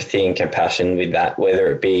of empathy and compassion with that,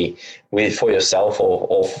 whether it be for yourself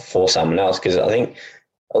or for someone else. Because I think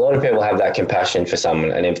a lot of people have that compassion for someone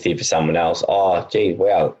and empathy for someone else. Oh, gee,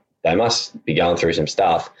 wow, they must be going through some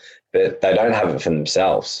stuff, but they don't have it for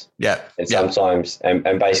themselves. Yeah. And sometimes,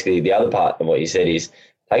 and basically the other part of what you said is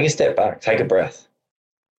take a step back, take a breath.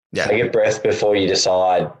 Yeah. Take a breath before you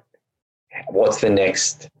decide what's the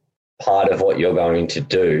next part of what you're going to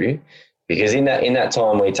do. Because in that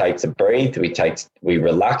time we take to breathe, we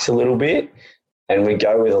relax a little bit and we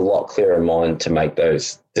go with a lot clearer mind to make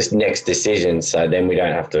this next decision. So then we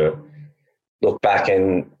don't have to look back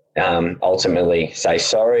and ultimately say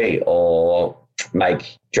sorry or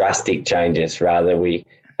make drastic changes. Rather, we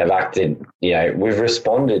have acted, we've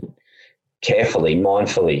responded carefully,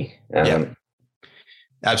 mindfully.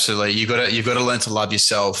 Absolutely. You've got to learn to love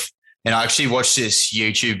yourself. And I actually watched this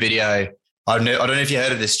YouTube video. I don't know if you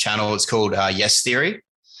heard of this channel. It's called Yes Theory.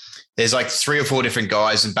 There's like 3 or 4 different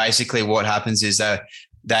guys. And basically what happens is that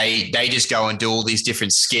they just go and do all these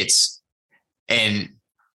different skits. And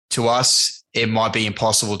to us, it might be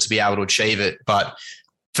impossible to be able to achieve it. But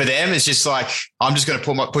for them, it's just like, I'm just going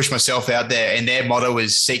to push myself out there. And their motto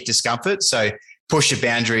is seek discomfort. So push your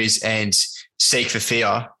boundaries and seek for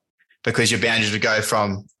fear, because your boundaries would go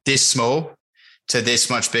from this small to this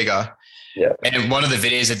much bigger. Yeah. And one of the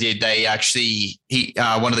videos I did,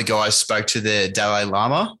 one of the guys spoke to the Dalai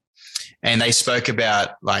Lama, and they spoke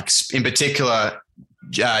about, like, in particular,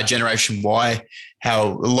 Generation Y, how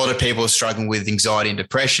a lot of people are struggling with anxiety and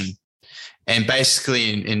depression. And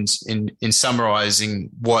basically, in summarizing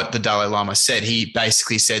what the Dalai Lama said, he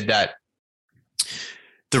basically said that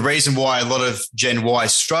the reason why a lot of Gen Y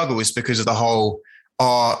struggle is because of the whole,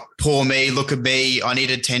 oh, poor me, look at me, I need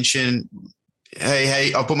attention.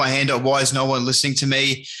 Hey, I'll put my hand up. Why is no one listening to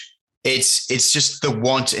me? It's just the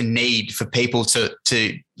want and need for people to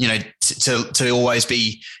always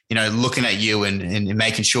be, looking at you and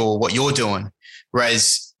making sure what you're doing.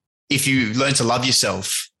 Whereas if you learn to love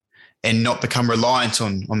yourself and not become reliant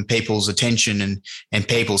on people's attention and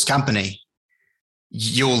people's company,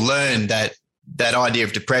 you'll learn that idea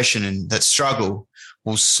of depression and that struggle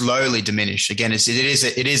will slowly diminish. Again, it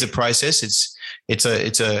is a process. It's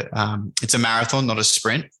a marathon, not a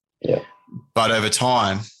sprint. Yeah. But over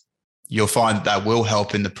time, you'll find that will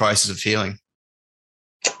help in the process of healing.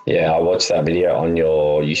 Yeah, I watched that video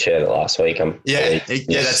you shared it last week. That's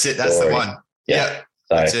it. That's the one. Yeah.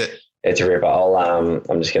 So that's it. It's a ripper.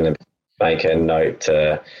 I'm just going to make a note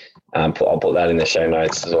to I'll put that in the show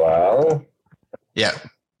notes as well. Yeah.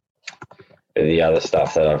 The other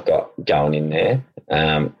stuff that I've got going in there.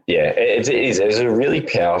 It is. It's a really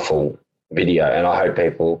powerful video, and I hope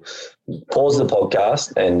people pause the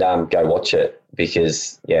podcast and go watch it,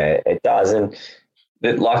 because it does. And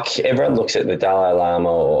like, everyone looks at the Dalai Lama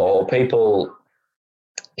or people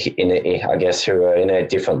I guess who are in a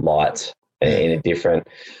different light, in a different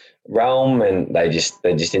realm, and they're just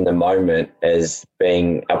in the moment as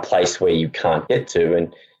being a place where you can't get to.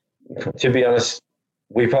 And to be honest,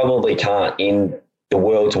 we probably can't in the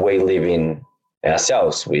world we live in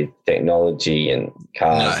ourselves, with technology and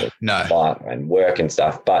cars and work and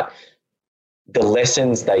stuff. But the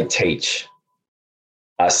lessons they teach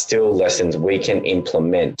are still lessons we can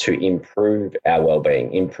implement to improve our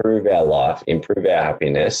well-being, improve our life, improve our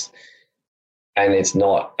happiness. And it's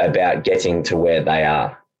not about getting to where they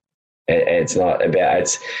are. It's not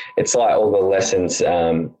about, it's like all the lessons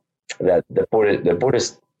that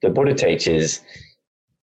the Buddha teaches.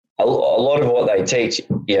 A lot of what they teach,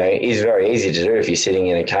 is very easy to do if you're sitting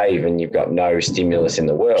in a cave and you've got no stimulus in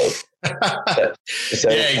the world.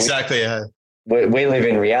 Exactly. We live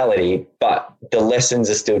in reality, but the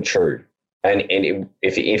lessons are still true. And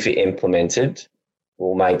if implemented,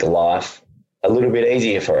 will make life a little bit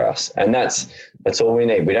easier for us. And that's all we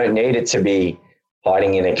need. We don't need it to be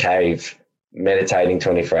hiding in a cave, meditating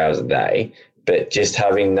 24 hours a day, but just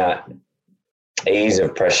having that ease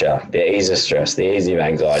of pressure, the ease of stress, the ease of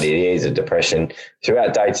anxiety, the ease of depression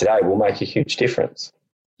throughout day to day will make a huge difference.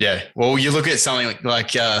 Yeah. Well, you look at something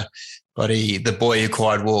like Buddy, the Boy Who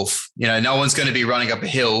Cried Wolf. No one's going to be running up a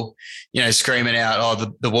hill, screaming out,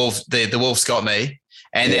 "Oh, the wolf's got me,"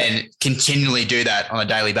 and then continually do that on a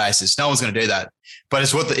daily basis. No one's going to do that. But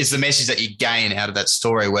it's the message that you gain out of that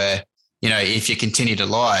story, where if you continue to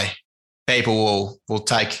lie, people will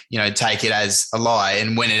take it as a lie,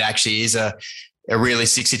 and when it actually is a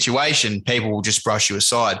realistic situation, people will just brush you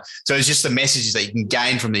aside. So it's just the messages that you can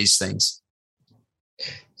gain from these things.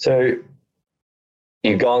 So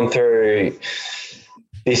you've gone through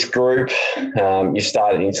this group, you've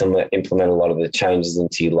started to implement a lot of the changes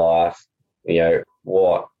into your life.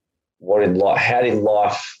 How did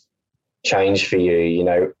life change for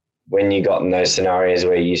you? When you got in those scenarios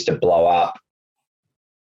where you used to blow up,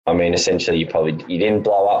 I mean, essentially you didn't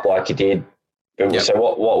blow up like you did. Yep. So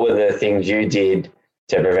what were the things you did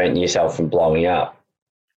to prevent yourself from blowing up?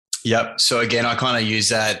 Yep. So again, I kind of use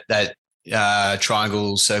that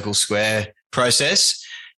triangle, circle, square process,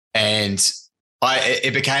 and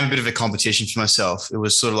it became a bit of a competition for myself. It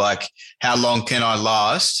was sort of like, how long can I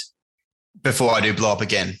last before I do blow up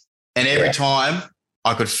again? And every time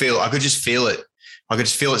I could just feel it. I could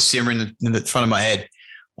just feel it simmering in the front of my head.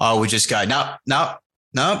 I would just go, no,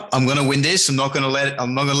 I'm going to win this. I'm not going to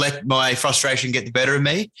let my frustration get the better of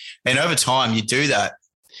me. And over time you do that.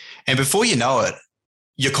 And before you know it,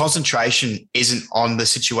 your concentration isn't on the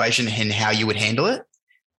situation and how you would handle it.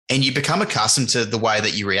 And you become accustomed to the way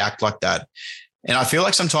that you react like that. And I feel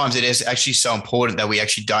like sometimes it is actually so important that we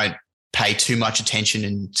actually don't pay too much attention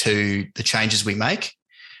into the changes we make,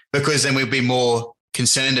 because then we'll be more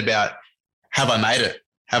concerned about, have I made it?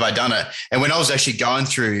 Have I done it? And when I was actually going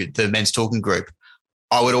through the men's talking group,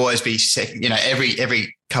 I would always be,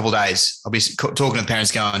 every couple of days, I'll be talking to the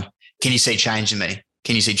parents going, can you see change in me?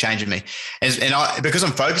 Can you see change in me? And because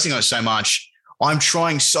I'm focusing on it so much, I'm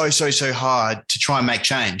trying so hard to try and make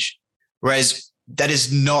change. Whereas that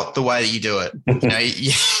is not the way that you do it.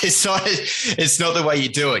 It's not the way you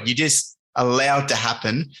do it. You just allow it to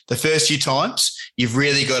happen. The first few times, you've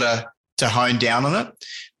really got to hone down on it.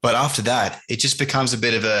 But after that, it just becomes a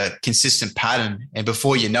bit of a consistent pattern. And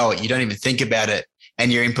before you know it, you don't even think about it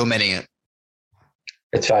and you're implementing it.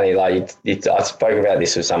 It's funny, I spoke about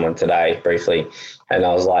this with someone today briefly, and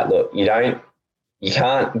I was like, look, you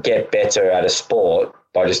can't get better at a sport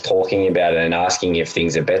by just talking about it and asking if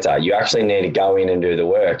things are better. You actually need to go in and do the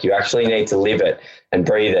work. You actually need to live it and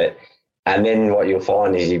breathe it. And then what you'll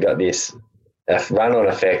find is you've got this run-on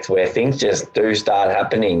effect where things just do start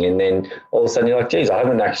happening. And then all of a sudden you're like, geez, I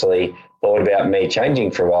haven't actually thought about me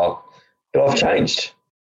changing for a while, but I've changed.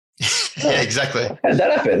 Yeah, exactly. How did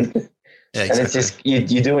that happen? Yeah, exactly. And it's just,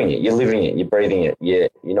 you're doing it, you're living it, you're breathing it. You're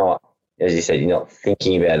not, as you said, you're not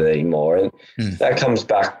thinking about it anymore. And that comes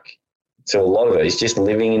back to a lot of it. It's just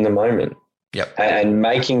living in the moment. Yep. And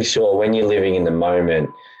making sure when you're living in the moment,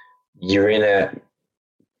 you're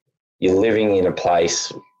living in a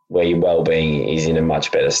place where your well-being is in a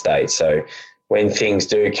much better state. So when things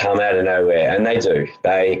do come out of nowhere, and they do,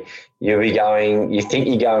 you think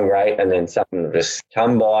you're going great, and then something will just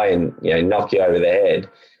come by and knock you over the head.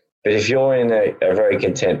 But if you're in a very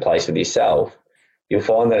content place with yourself, you'll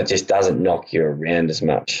find that it just doesn't knock you around as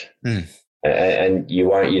much. And you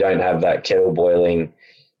don't have that kettle boiling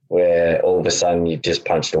where all of a sudden you've just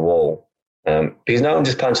punched a wall. Because no one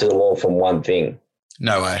just punches a wall from one thing.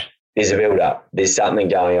 No way. There's a build-up. There's something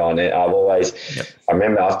going on. And I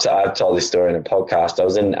remember I've told this story in a podcast. I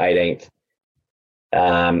was in 18th.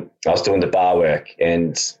 I was doing the bar work,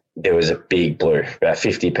 and there was a big blue, about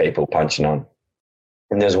 50 people punching on.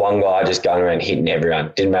 And there's one guy just going around hitting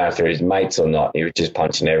everyone. Didn't matter if they were his mates or not. He was just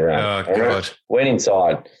punching everyone. Oh, God. Went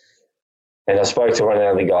inside, and I spoke to one of the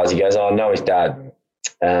other guys. He goes, "Oh, I know his dad.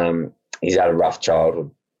 He's had a rough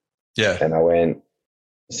childhood." Yeah. And I went,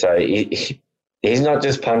 so he's not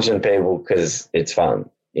just punching people because it's fun.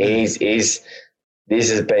 This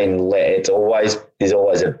has been there's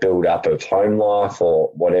always a build up of home life or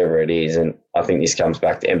whatever it is. And I think this comes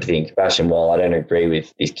back to empathy and compassion. While I don't agree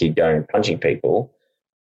with this kid going and punching people,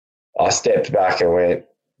 I stepped back and went,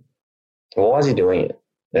 why is he doing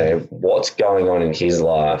it? What's going on in his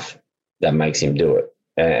life that makes him do it?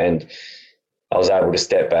 And I was able to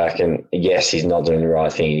step back, and yes, he's not doing the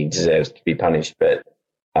right thing. He deserves to be punished, but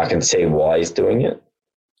I can see why he's doing it.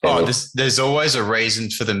 There's always a reason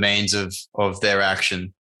for the means of their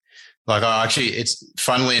action. Like it's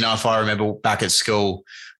funnily enough, I remember back at school,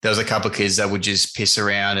 there was a couple of kids that would just piss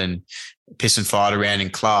and fight around in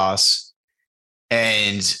class.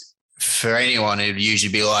 And for anyone, it would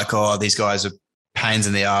usually be like, oh, these guys are pains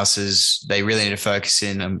in the asses. They really need to focus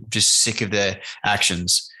in. I'm just sick of their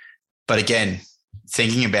actions. But again,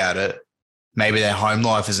 thinking about it, maybe their home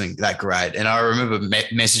life isn't that great. And I remember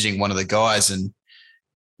messaging one of the guys, and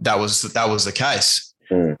that was the case.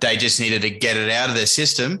 They just needed to get it out of their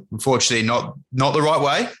system. Unfortunately, not the right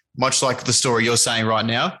way. Much like the story you're saying right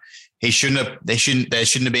now, there shouldn't have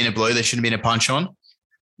been a blue. There shouldn't have been a punch on.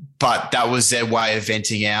 But that was their way of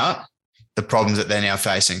venting out the problems that they're now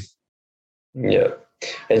facing. Yeah.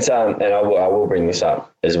 It's and I will bring this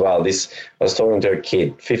up as well. I was talking to a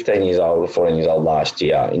kid, 15 years old or 14 years old last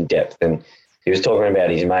year, in depth, and he was talking about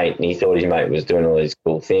his mate, and he thought his mate was doing all these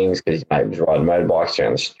cool things because his mate was riding motorbikes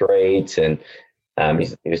around the streets, and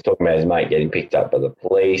he was talking about his mate getting picked up by the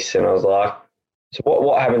police. And I was like, so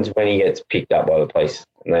what happens when he gets picked up by the police?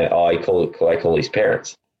 And they call his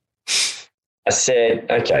parents. I said,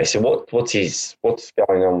 okay, so what's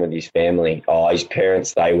going on with his family? Oh, his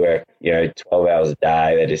parents, they work, 12 hours a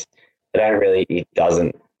day. They don't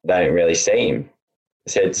really see him.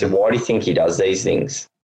 I said, so why do you think he does these things?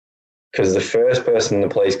 Because the first person the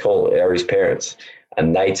police call are his parents,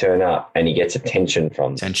 and they turn up and he gets attention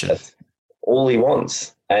from them. That's all he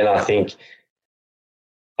wants. And I think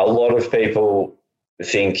a lot of people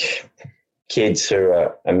think kids who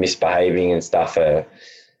are misbehaving and stuff are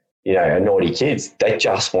naughty kids. They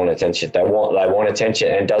just want attention. They want attention,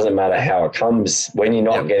 and it doesn't matter how it comes. When you're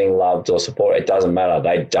not getting loved or support, it doesn't matter.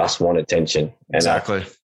 They just want attention. And exactly.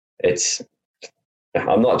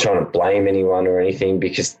 I'm not trying to blame anyone or anything,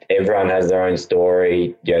 because everyone has their own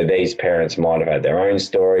story. These parents might have had their own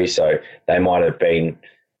story, so they might have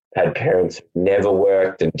had parents who never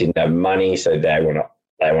worked and didn't have money, so they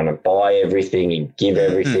want to buy everything and give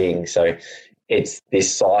everything. So it's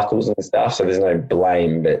this cycles and stuff. So there's no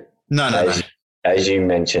blame, but no. As you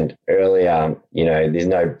mentioned earlier, there's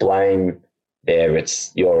no blame there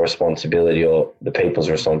it's your responsibility or the people's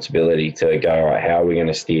responsibility to go, all right, how are we going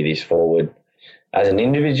to steer this forward as an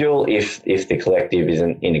individual? If the collective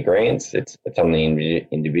isn't in agreement, it's on the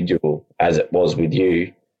individual, as it was with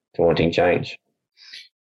you, to wanting change.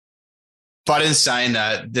 But in saying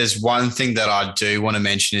that, there's one thing that I do want to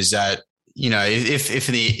mention is that, you know,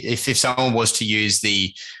 if someone was to use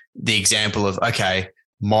the example of, okay,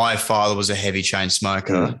 my father was a heavy chain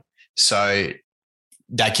smoker, so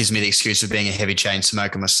that gives me the excuse of being a heavy chain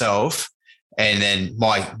smoker myself, and then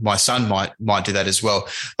my son might do that as well.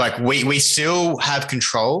 Like we still have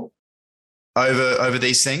control over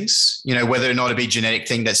these things, you know, whether or not it be a genetic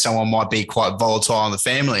thing that someone might be quite volatile in the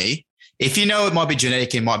family. If you know it might be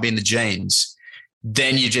genetic, it might be in the genes,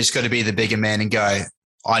 then you just got to be the bigger man and go,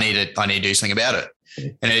 I need to do something about it.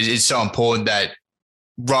 And it's so important that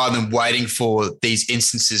rather than waiting for these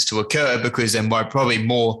instances to occur, because they're probably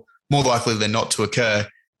more likely than not to occur,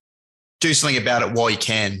 do something about it while you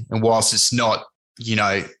can, and whilst it's not, you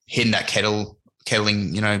know, hitting that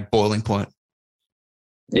kettling, you know, boiling point.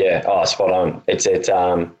 Yeah, spot on.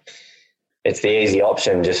 It's the easy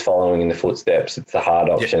option, just following in the footsteps. It's the hard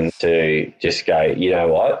option to just go, you know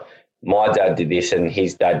what, my dad did this and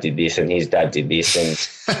his dad did this and his dad did this. And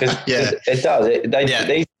it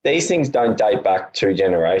does. These things don't date back 2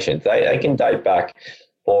 generations. They can date back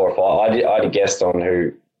 4 or 5. I had a guest on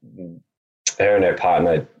who, her and her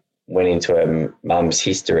partner went into her mum's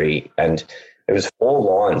history, and it was 4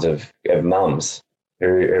 lines of mums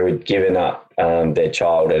who had given up their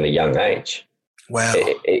child at a young age. Wow.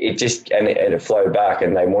 It just, and it flowed back,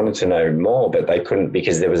 and they wanted to know more, but they couldn't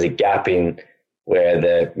because there was a gap in where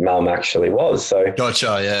the mum actually was. So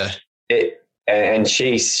gotcha, yeah. And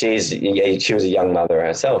she was a young mother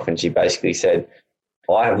herself, and she basically said,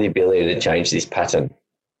 I have the ability to change this pattern.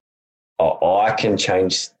 I can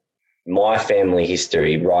change my family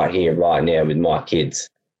history right here, right now with my kids.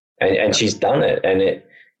 And she's done it. And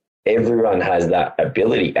everyone has that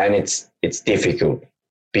ability, and it's difficult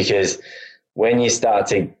because when you start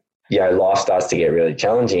to, you know, life starts to get really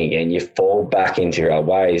challenging again, you fall back into your old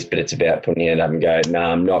ways, but it's about putting your hand up and going, no,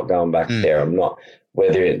 I'm not going back there. I'm not,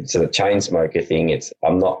 whether it's a chain smoker thing,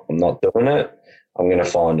 I'm not doing it. I'm going to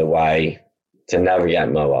find a way to navigate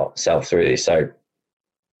myself through this. So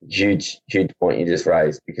huge point you just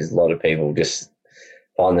raised, because a lot of people just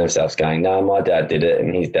find themselves going, no, my dad did it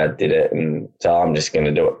and his dad did it, and so I'm just going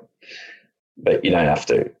to do it. But you don't have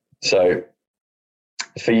to. So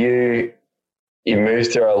for you, you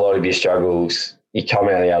move through a lot of your struggles, you come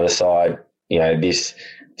out the other side, you know, this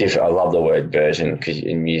different, I love the word version because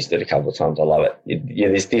you used it a couple of times. I love it.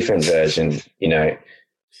 You're this different version, you know,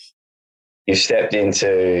 you've stepped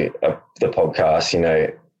into the podcast, you know,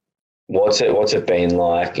 what's it been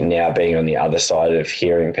like now being on the other side of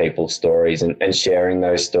hearing people's stories and sharing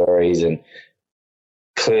those stories, and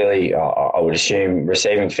clearly I would assume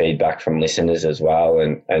receiving feedback from listeners as well,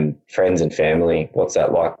 and friends and family. What's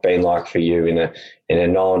that been like for you in a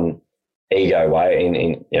non-ego way, in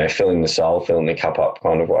you know, filling the soul, filling the cup up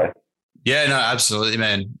kind of way? Yeah, no, absolutely,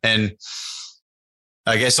 man. And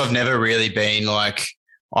I guess I've never really been like,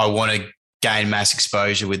 I want to gain mass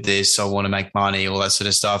exposure with this, I want to make money, all that sort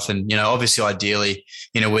of stuff. And, you know, obviously ideally,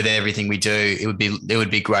 you know, with everything we do, it would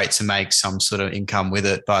be great to make some sort of income with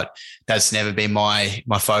it, but that's never been my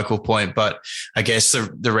focal point. But I guess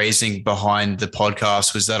the reasoning behind the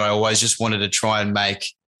podcast was that I always just wanted to try and make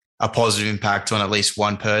a positive impact on at least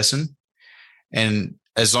one person. And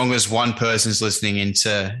as long as one person's listening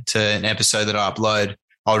into an episode that I upload,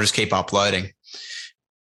 I'll just keep uploading.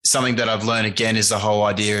 Something that I've learned again is the whole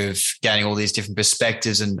idea of gaining all these different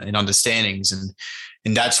perspectives and understandings.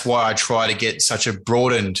 And that's why I try to get such a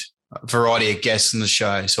broadened variety of guests on the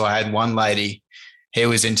show. So I had one lady who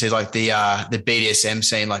was into like the BDSM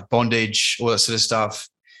scene, like bondage, all that sort of stuff.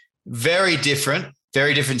 Very different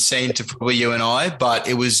scene to probably you and I, but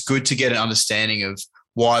it was good to get an understanding of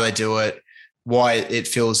why they do it, why it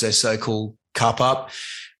fills their so-called cup up.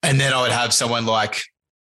 And then I would have someone like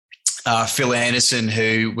Phil Anderson,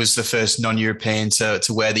 who was the first non-European to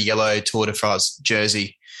wear the yellow Tour de France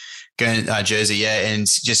jersey, and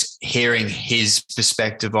just hearing his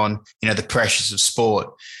perspective on, you know, the pressures of sport.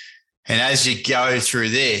 And as you go through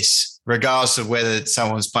this, regardless of whether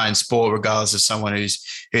someone's playing sport, regardless of someone who's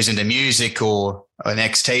into music or an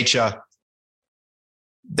ex-teacher,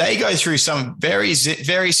 they go through some very,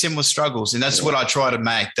 very similar struggles. And that's what I try to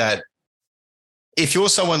make, that if you're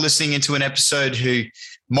someone listening into an episode who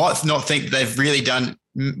might not think they've really done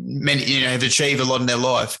many, you know, have achieved a lot in their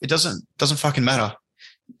life, it doesn't fucking matter.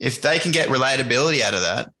 If they can get relatability out of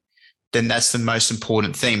that, then that's the most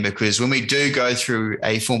important thing. Because when we do go through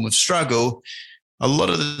a form of struggle, a lot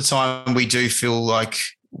of the time we do feel like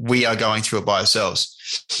we are going through it by ourselves.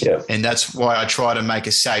 Yeah. And that's why I try to make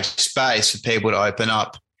a safe space for people to open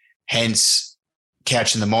up, hence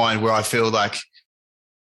Couch in the Mind, where I feel like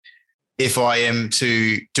if I am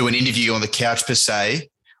to do an interview on the couch per se,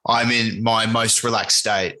 I'm in my most relaxed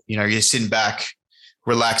state. You know, you're sitting back,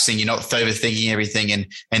 relaxing, you're not overthinking everything,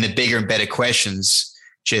 and the bigger and better questions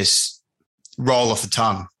just roll off the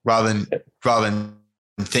tongue rather than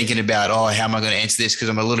thinking about, oh, how am I going to answer this? Because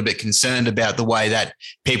I'm a little bit concerned about the way that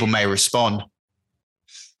people may respond.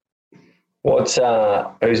 Who's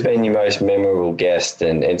been your most memorable guest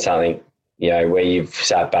and something, you know, where you've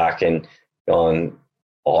sat back and gone,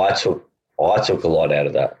 oh, I took a lot out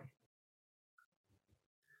of that?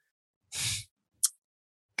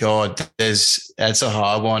 God, that's a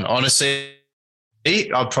hard one. Honestly,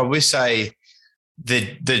 I'd probably say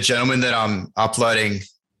the gentleman that I'm uploading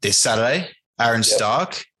this Saturday, Aaron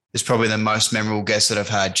Stark, is probably the most memorable guest that I've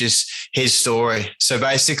had. Just his story. So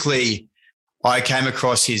basically, I came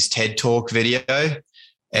across his TED Talk video,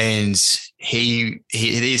 and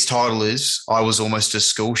his title is "I Was Almost a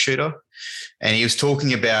School Shooter," and he was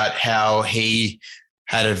talking about how he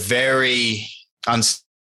had a very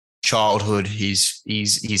childhood. His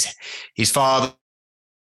father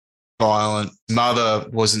violent, mother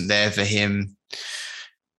wasn't there for him,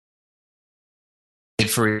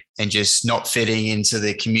 and just not fitting into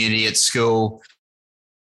the community at school.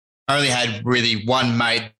 I only had really one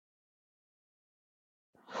mate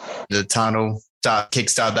in the tunnel,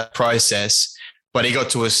 kickstart that process, but he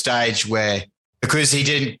got to a stage where, because he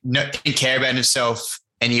didn't care about himself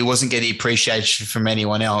and he wasn't getting appreciation from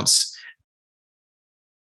anyone else,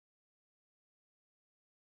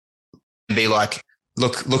 be like,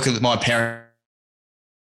 look at my parents,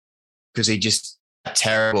 because he just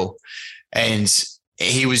terrible. And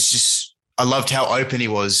he was just, I loved how open he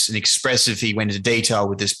was and expressive. He went into detail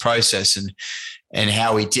with this process and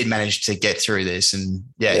how he did manage to get through this. And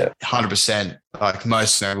 100%, like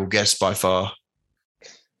most memorable guests by far.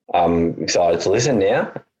 I'm excited to listen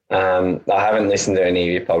now. I haven't listened to any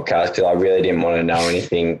of your podcasts because I really didn't want to know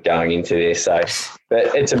anything going into this. So,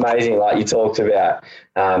 but it's amazing. Like you talked about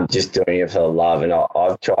just doing it for love. And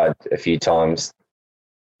I've tried a few times,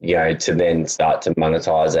 you know, to then start to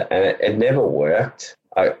monetize it. And it never worked.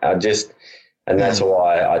 And that's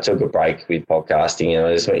why I took a break with podcasting. And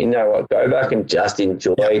I just went, you know what, go back and just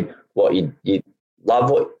enjoy what you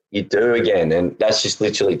love, what you do again. And that's just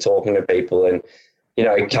literally talking to people and, you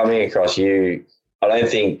know, coming across you. I don't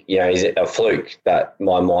think, you know, is it a fluke that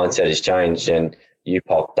my mindset has changed and you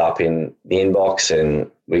popped up in the inbox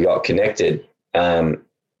and we got connected. So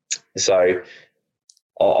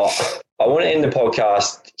I want to end the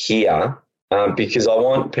podcast here because I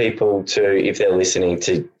want people to, if they're listening,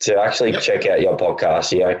 to actually check out your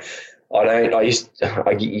podcast. You know,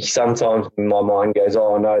 sometimes my mind goes,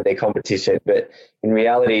 oh no, they're competition, but in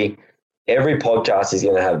reality, every podcast is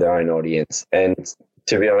going to have their own audience. And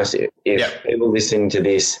to be honest, if people listening to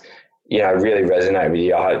this, you know, really resonate with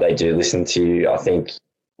you, I hope they do listen to you. I think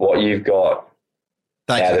what you've got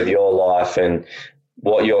out of your life and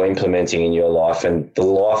what you're implementing in your life and the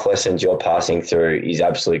life lessons you're passing through is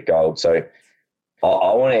absolute gold. So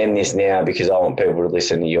I want to end this now because I want people to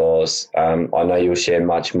listen to yours. I know you'll share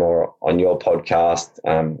much more on your podcast,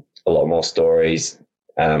 a lot more stories.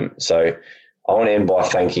 So I want to end by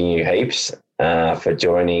thanking you heaps for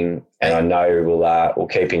joining, and I know we'll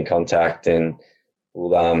keep in contact and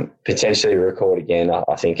we'll potentially record again,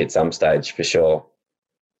 I think, at some stage for sure.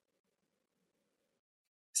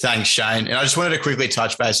 Thanks, Shane. And I just wanted to quickly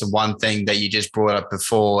touch base on one thing that you just brought up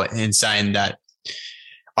before in saying that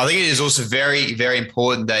I think it is also very, very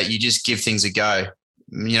important that you just give things a go.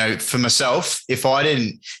 You know, for myself, if I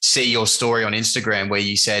didn't see your story on Instagram where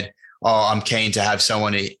you said, oh, I'm keen to have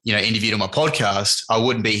someone, you know, interviewed on my podcast, I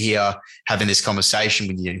wouldn't be here having this conversation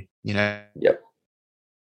with you, you know? Yep. If you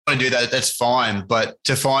want to do that, that's fine. But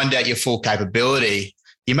to find out your full capability,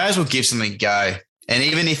 you may as well give something a go. And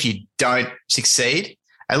even if you don't succeed,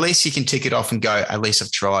 at least you can tick it off and go, at least I've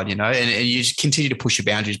tried, you know, and you just continue to push your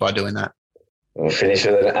boundaries by doing that. We'll finish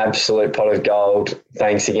with an absolute pot of gold.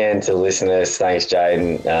 Thanks again to the listeners. Thanks,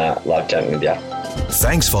 Jaden. Love chatting with you.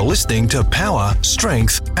 Thanks for listening to Power,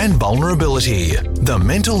 Strength and Vulnerability, the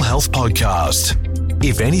Mental Health Podcast.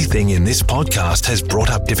 If anything in this podcast has brought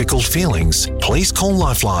up difficult feelings, please call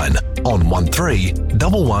Lifeline on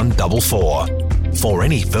 131144. For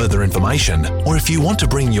any further information, or if you want to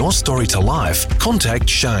bring your story to life, contact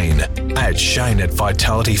Shane at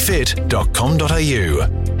shane@vitalityfit.com.au.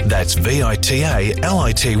 That's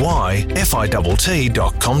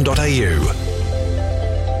VITALITYFITT.com.au.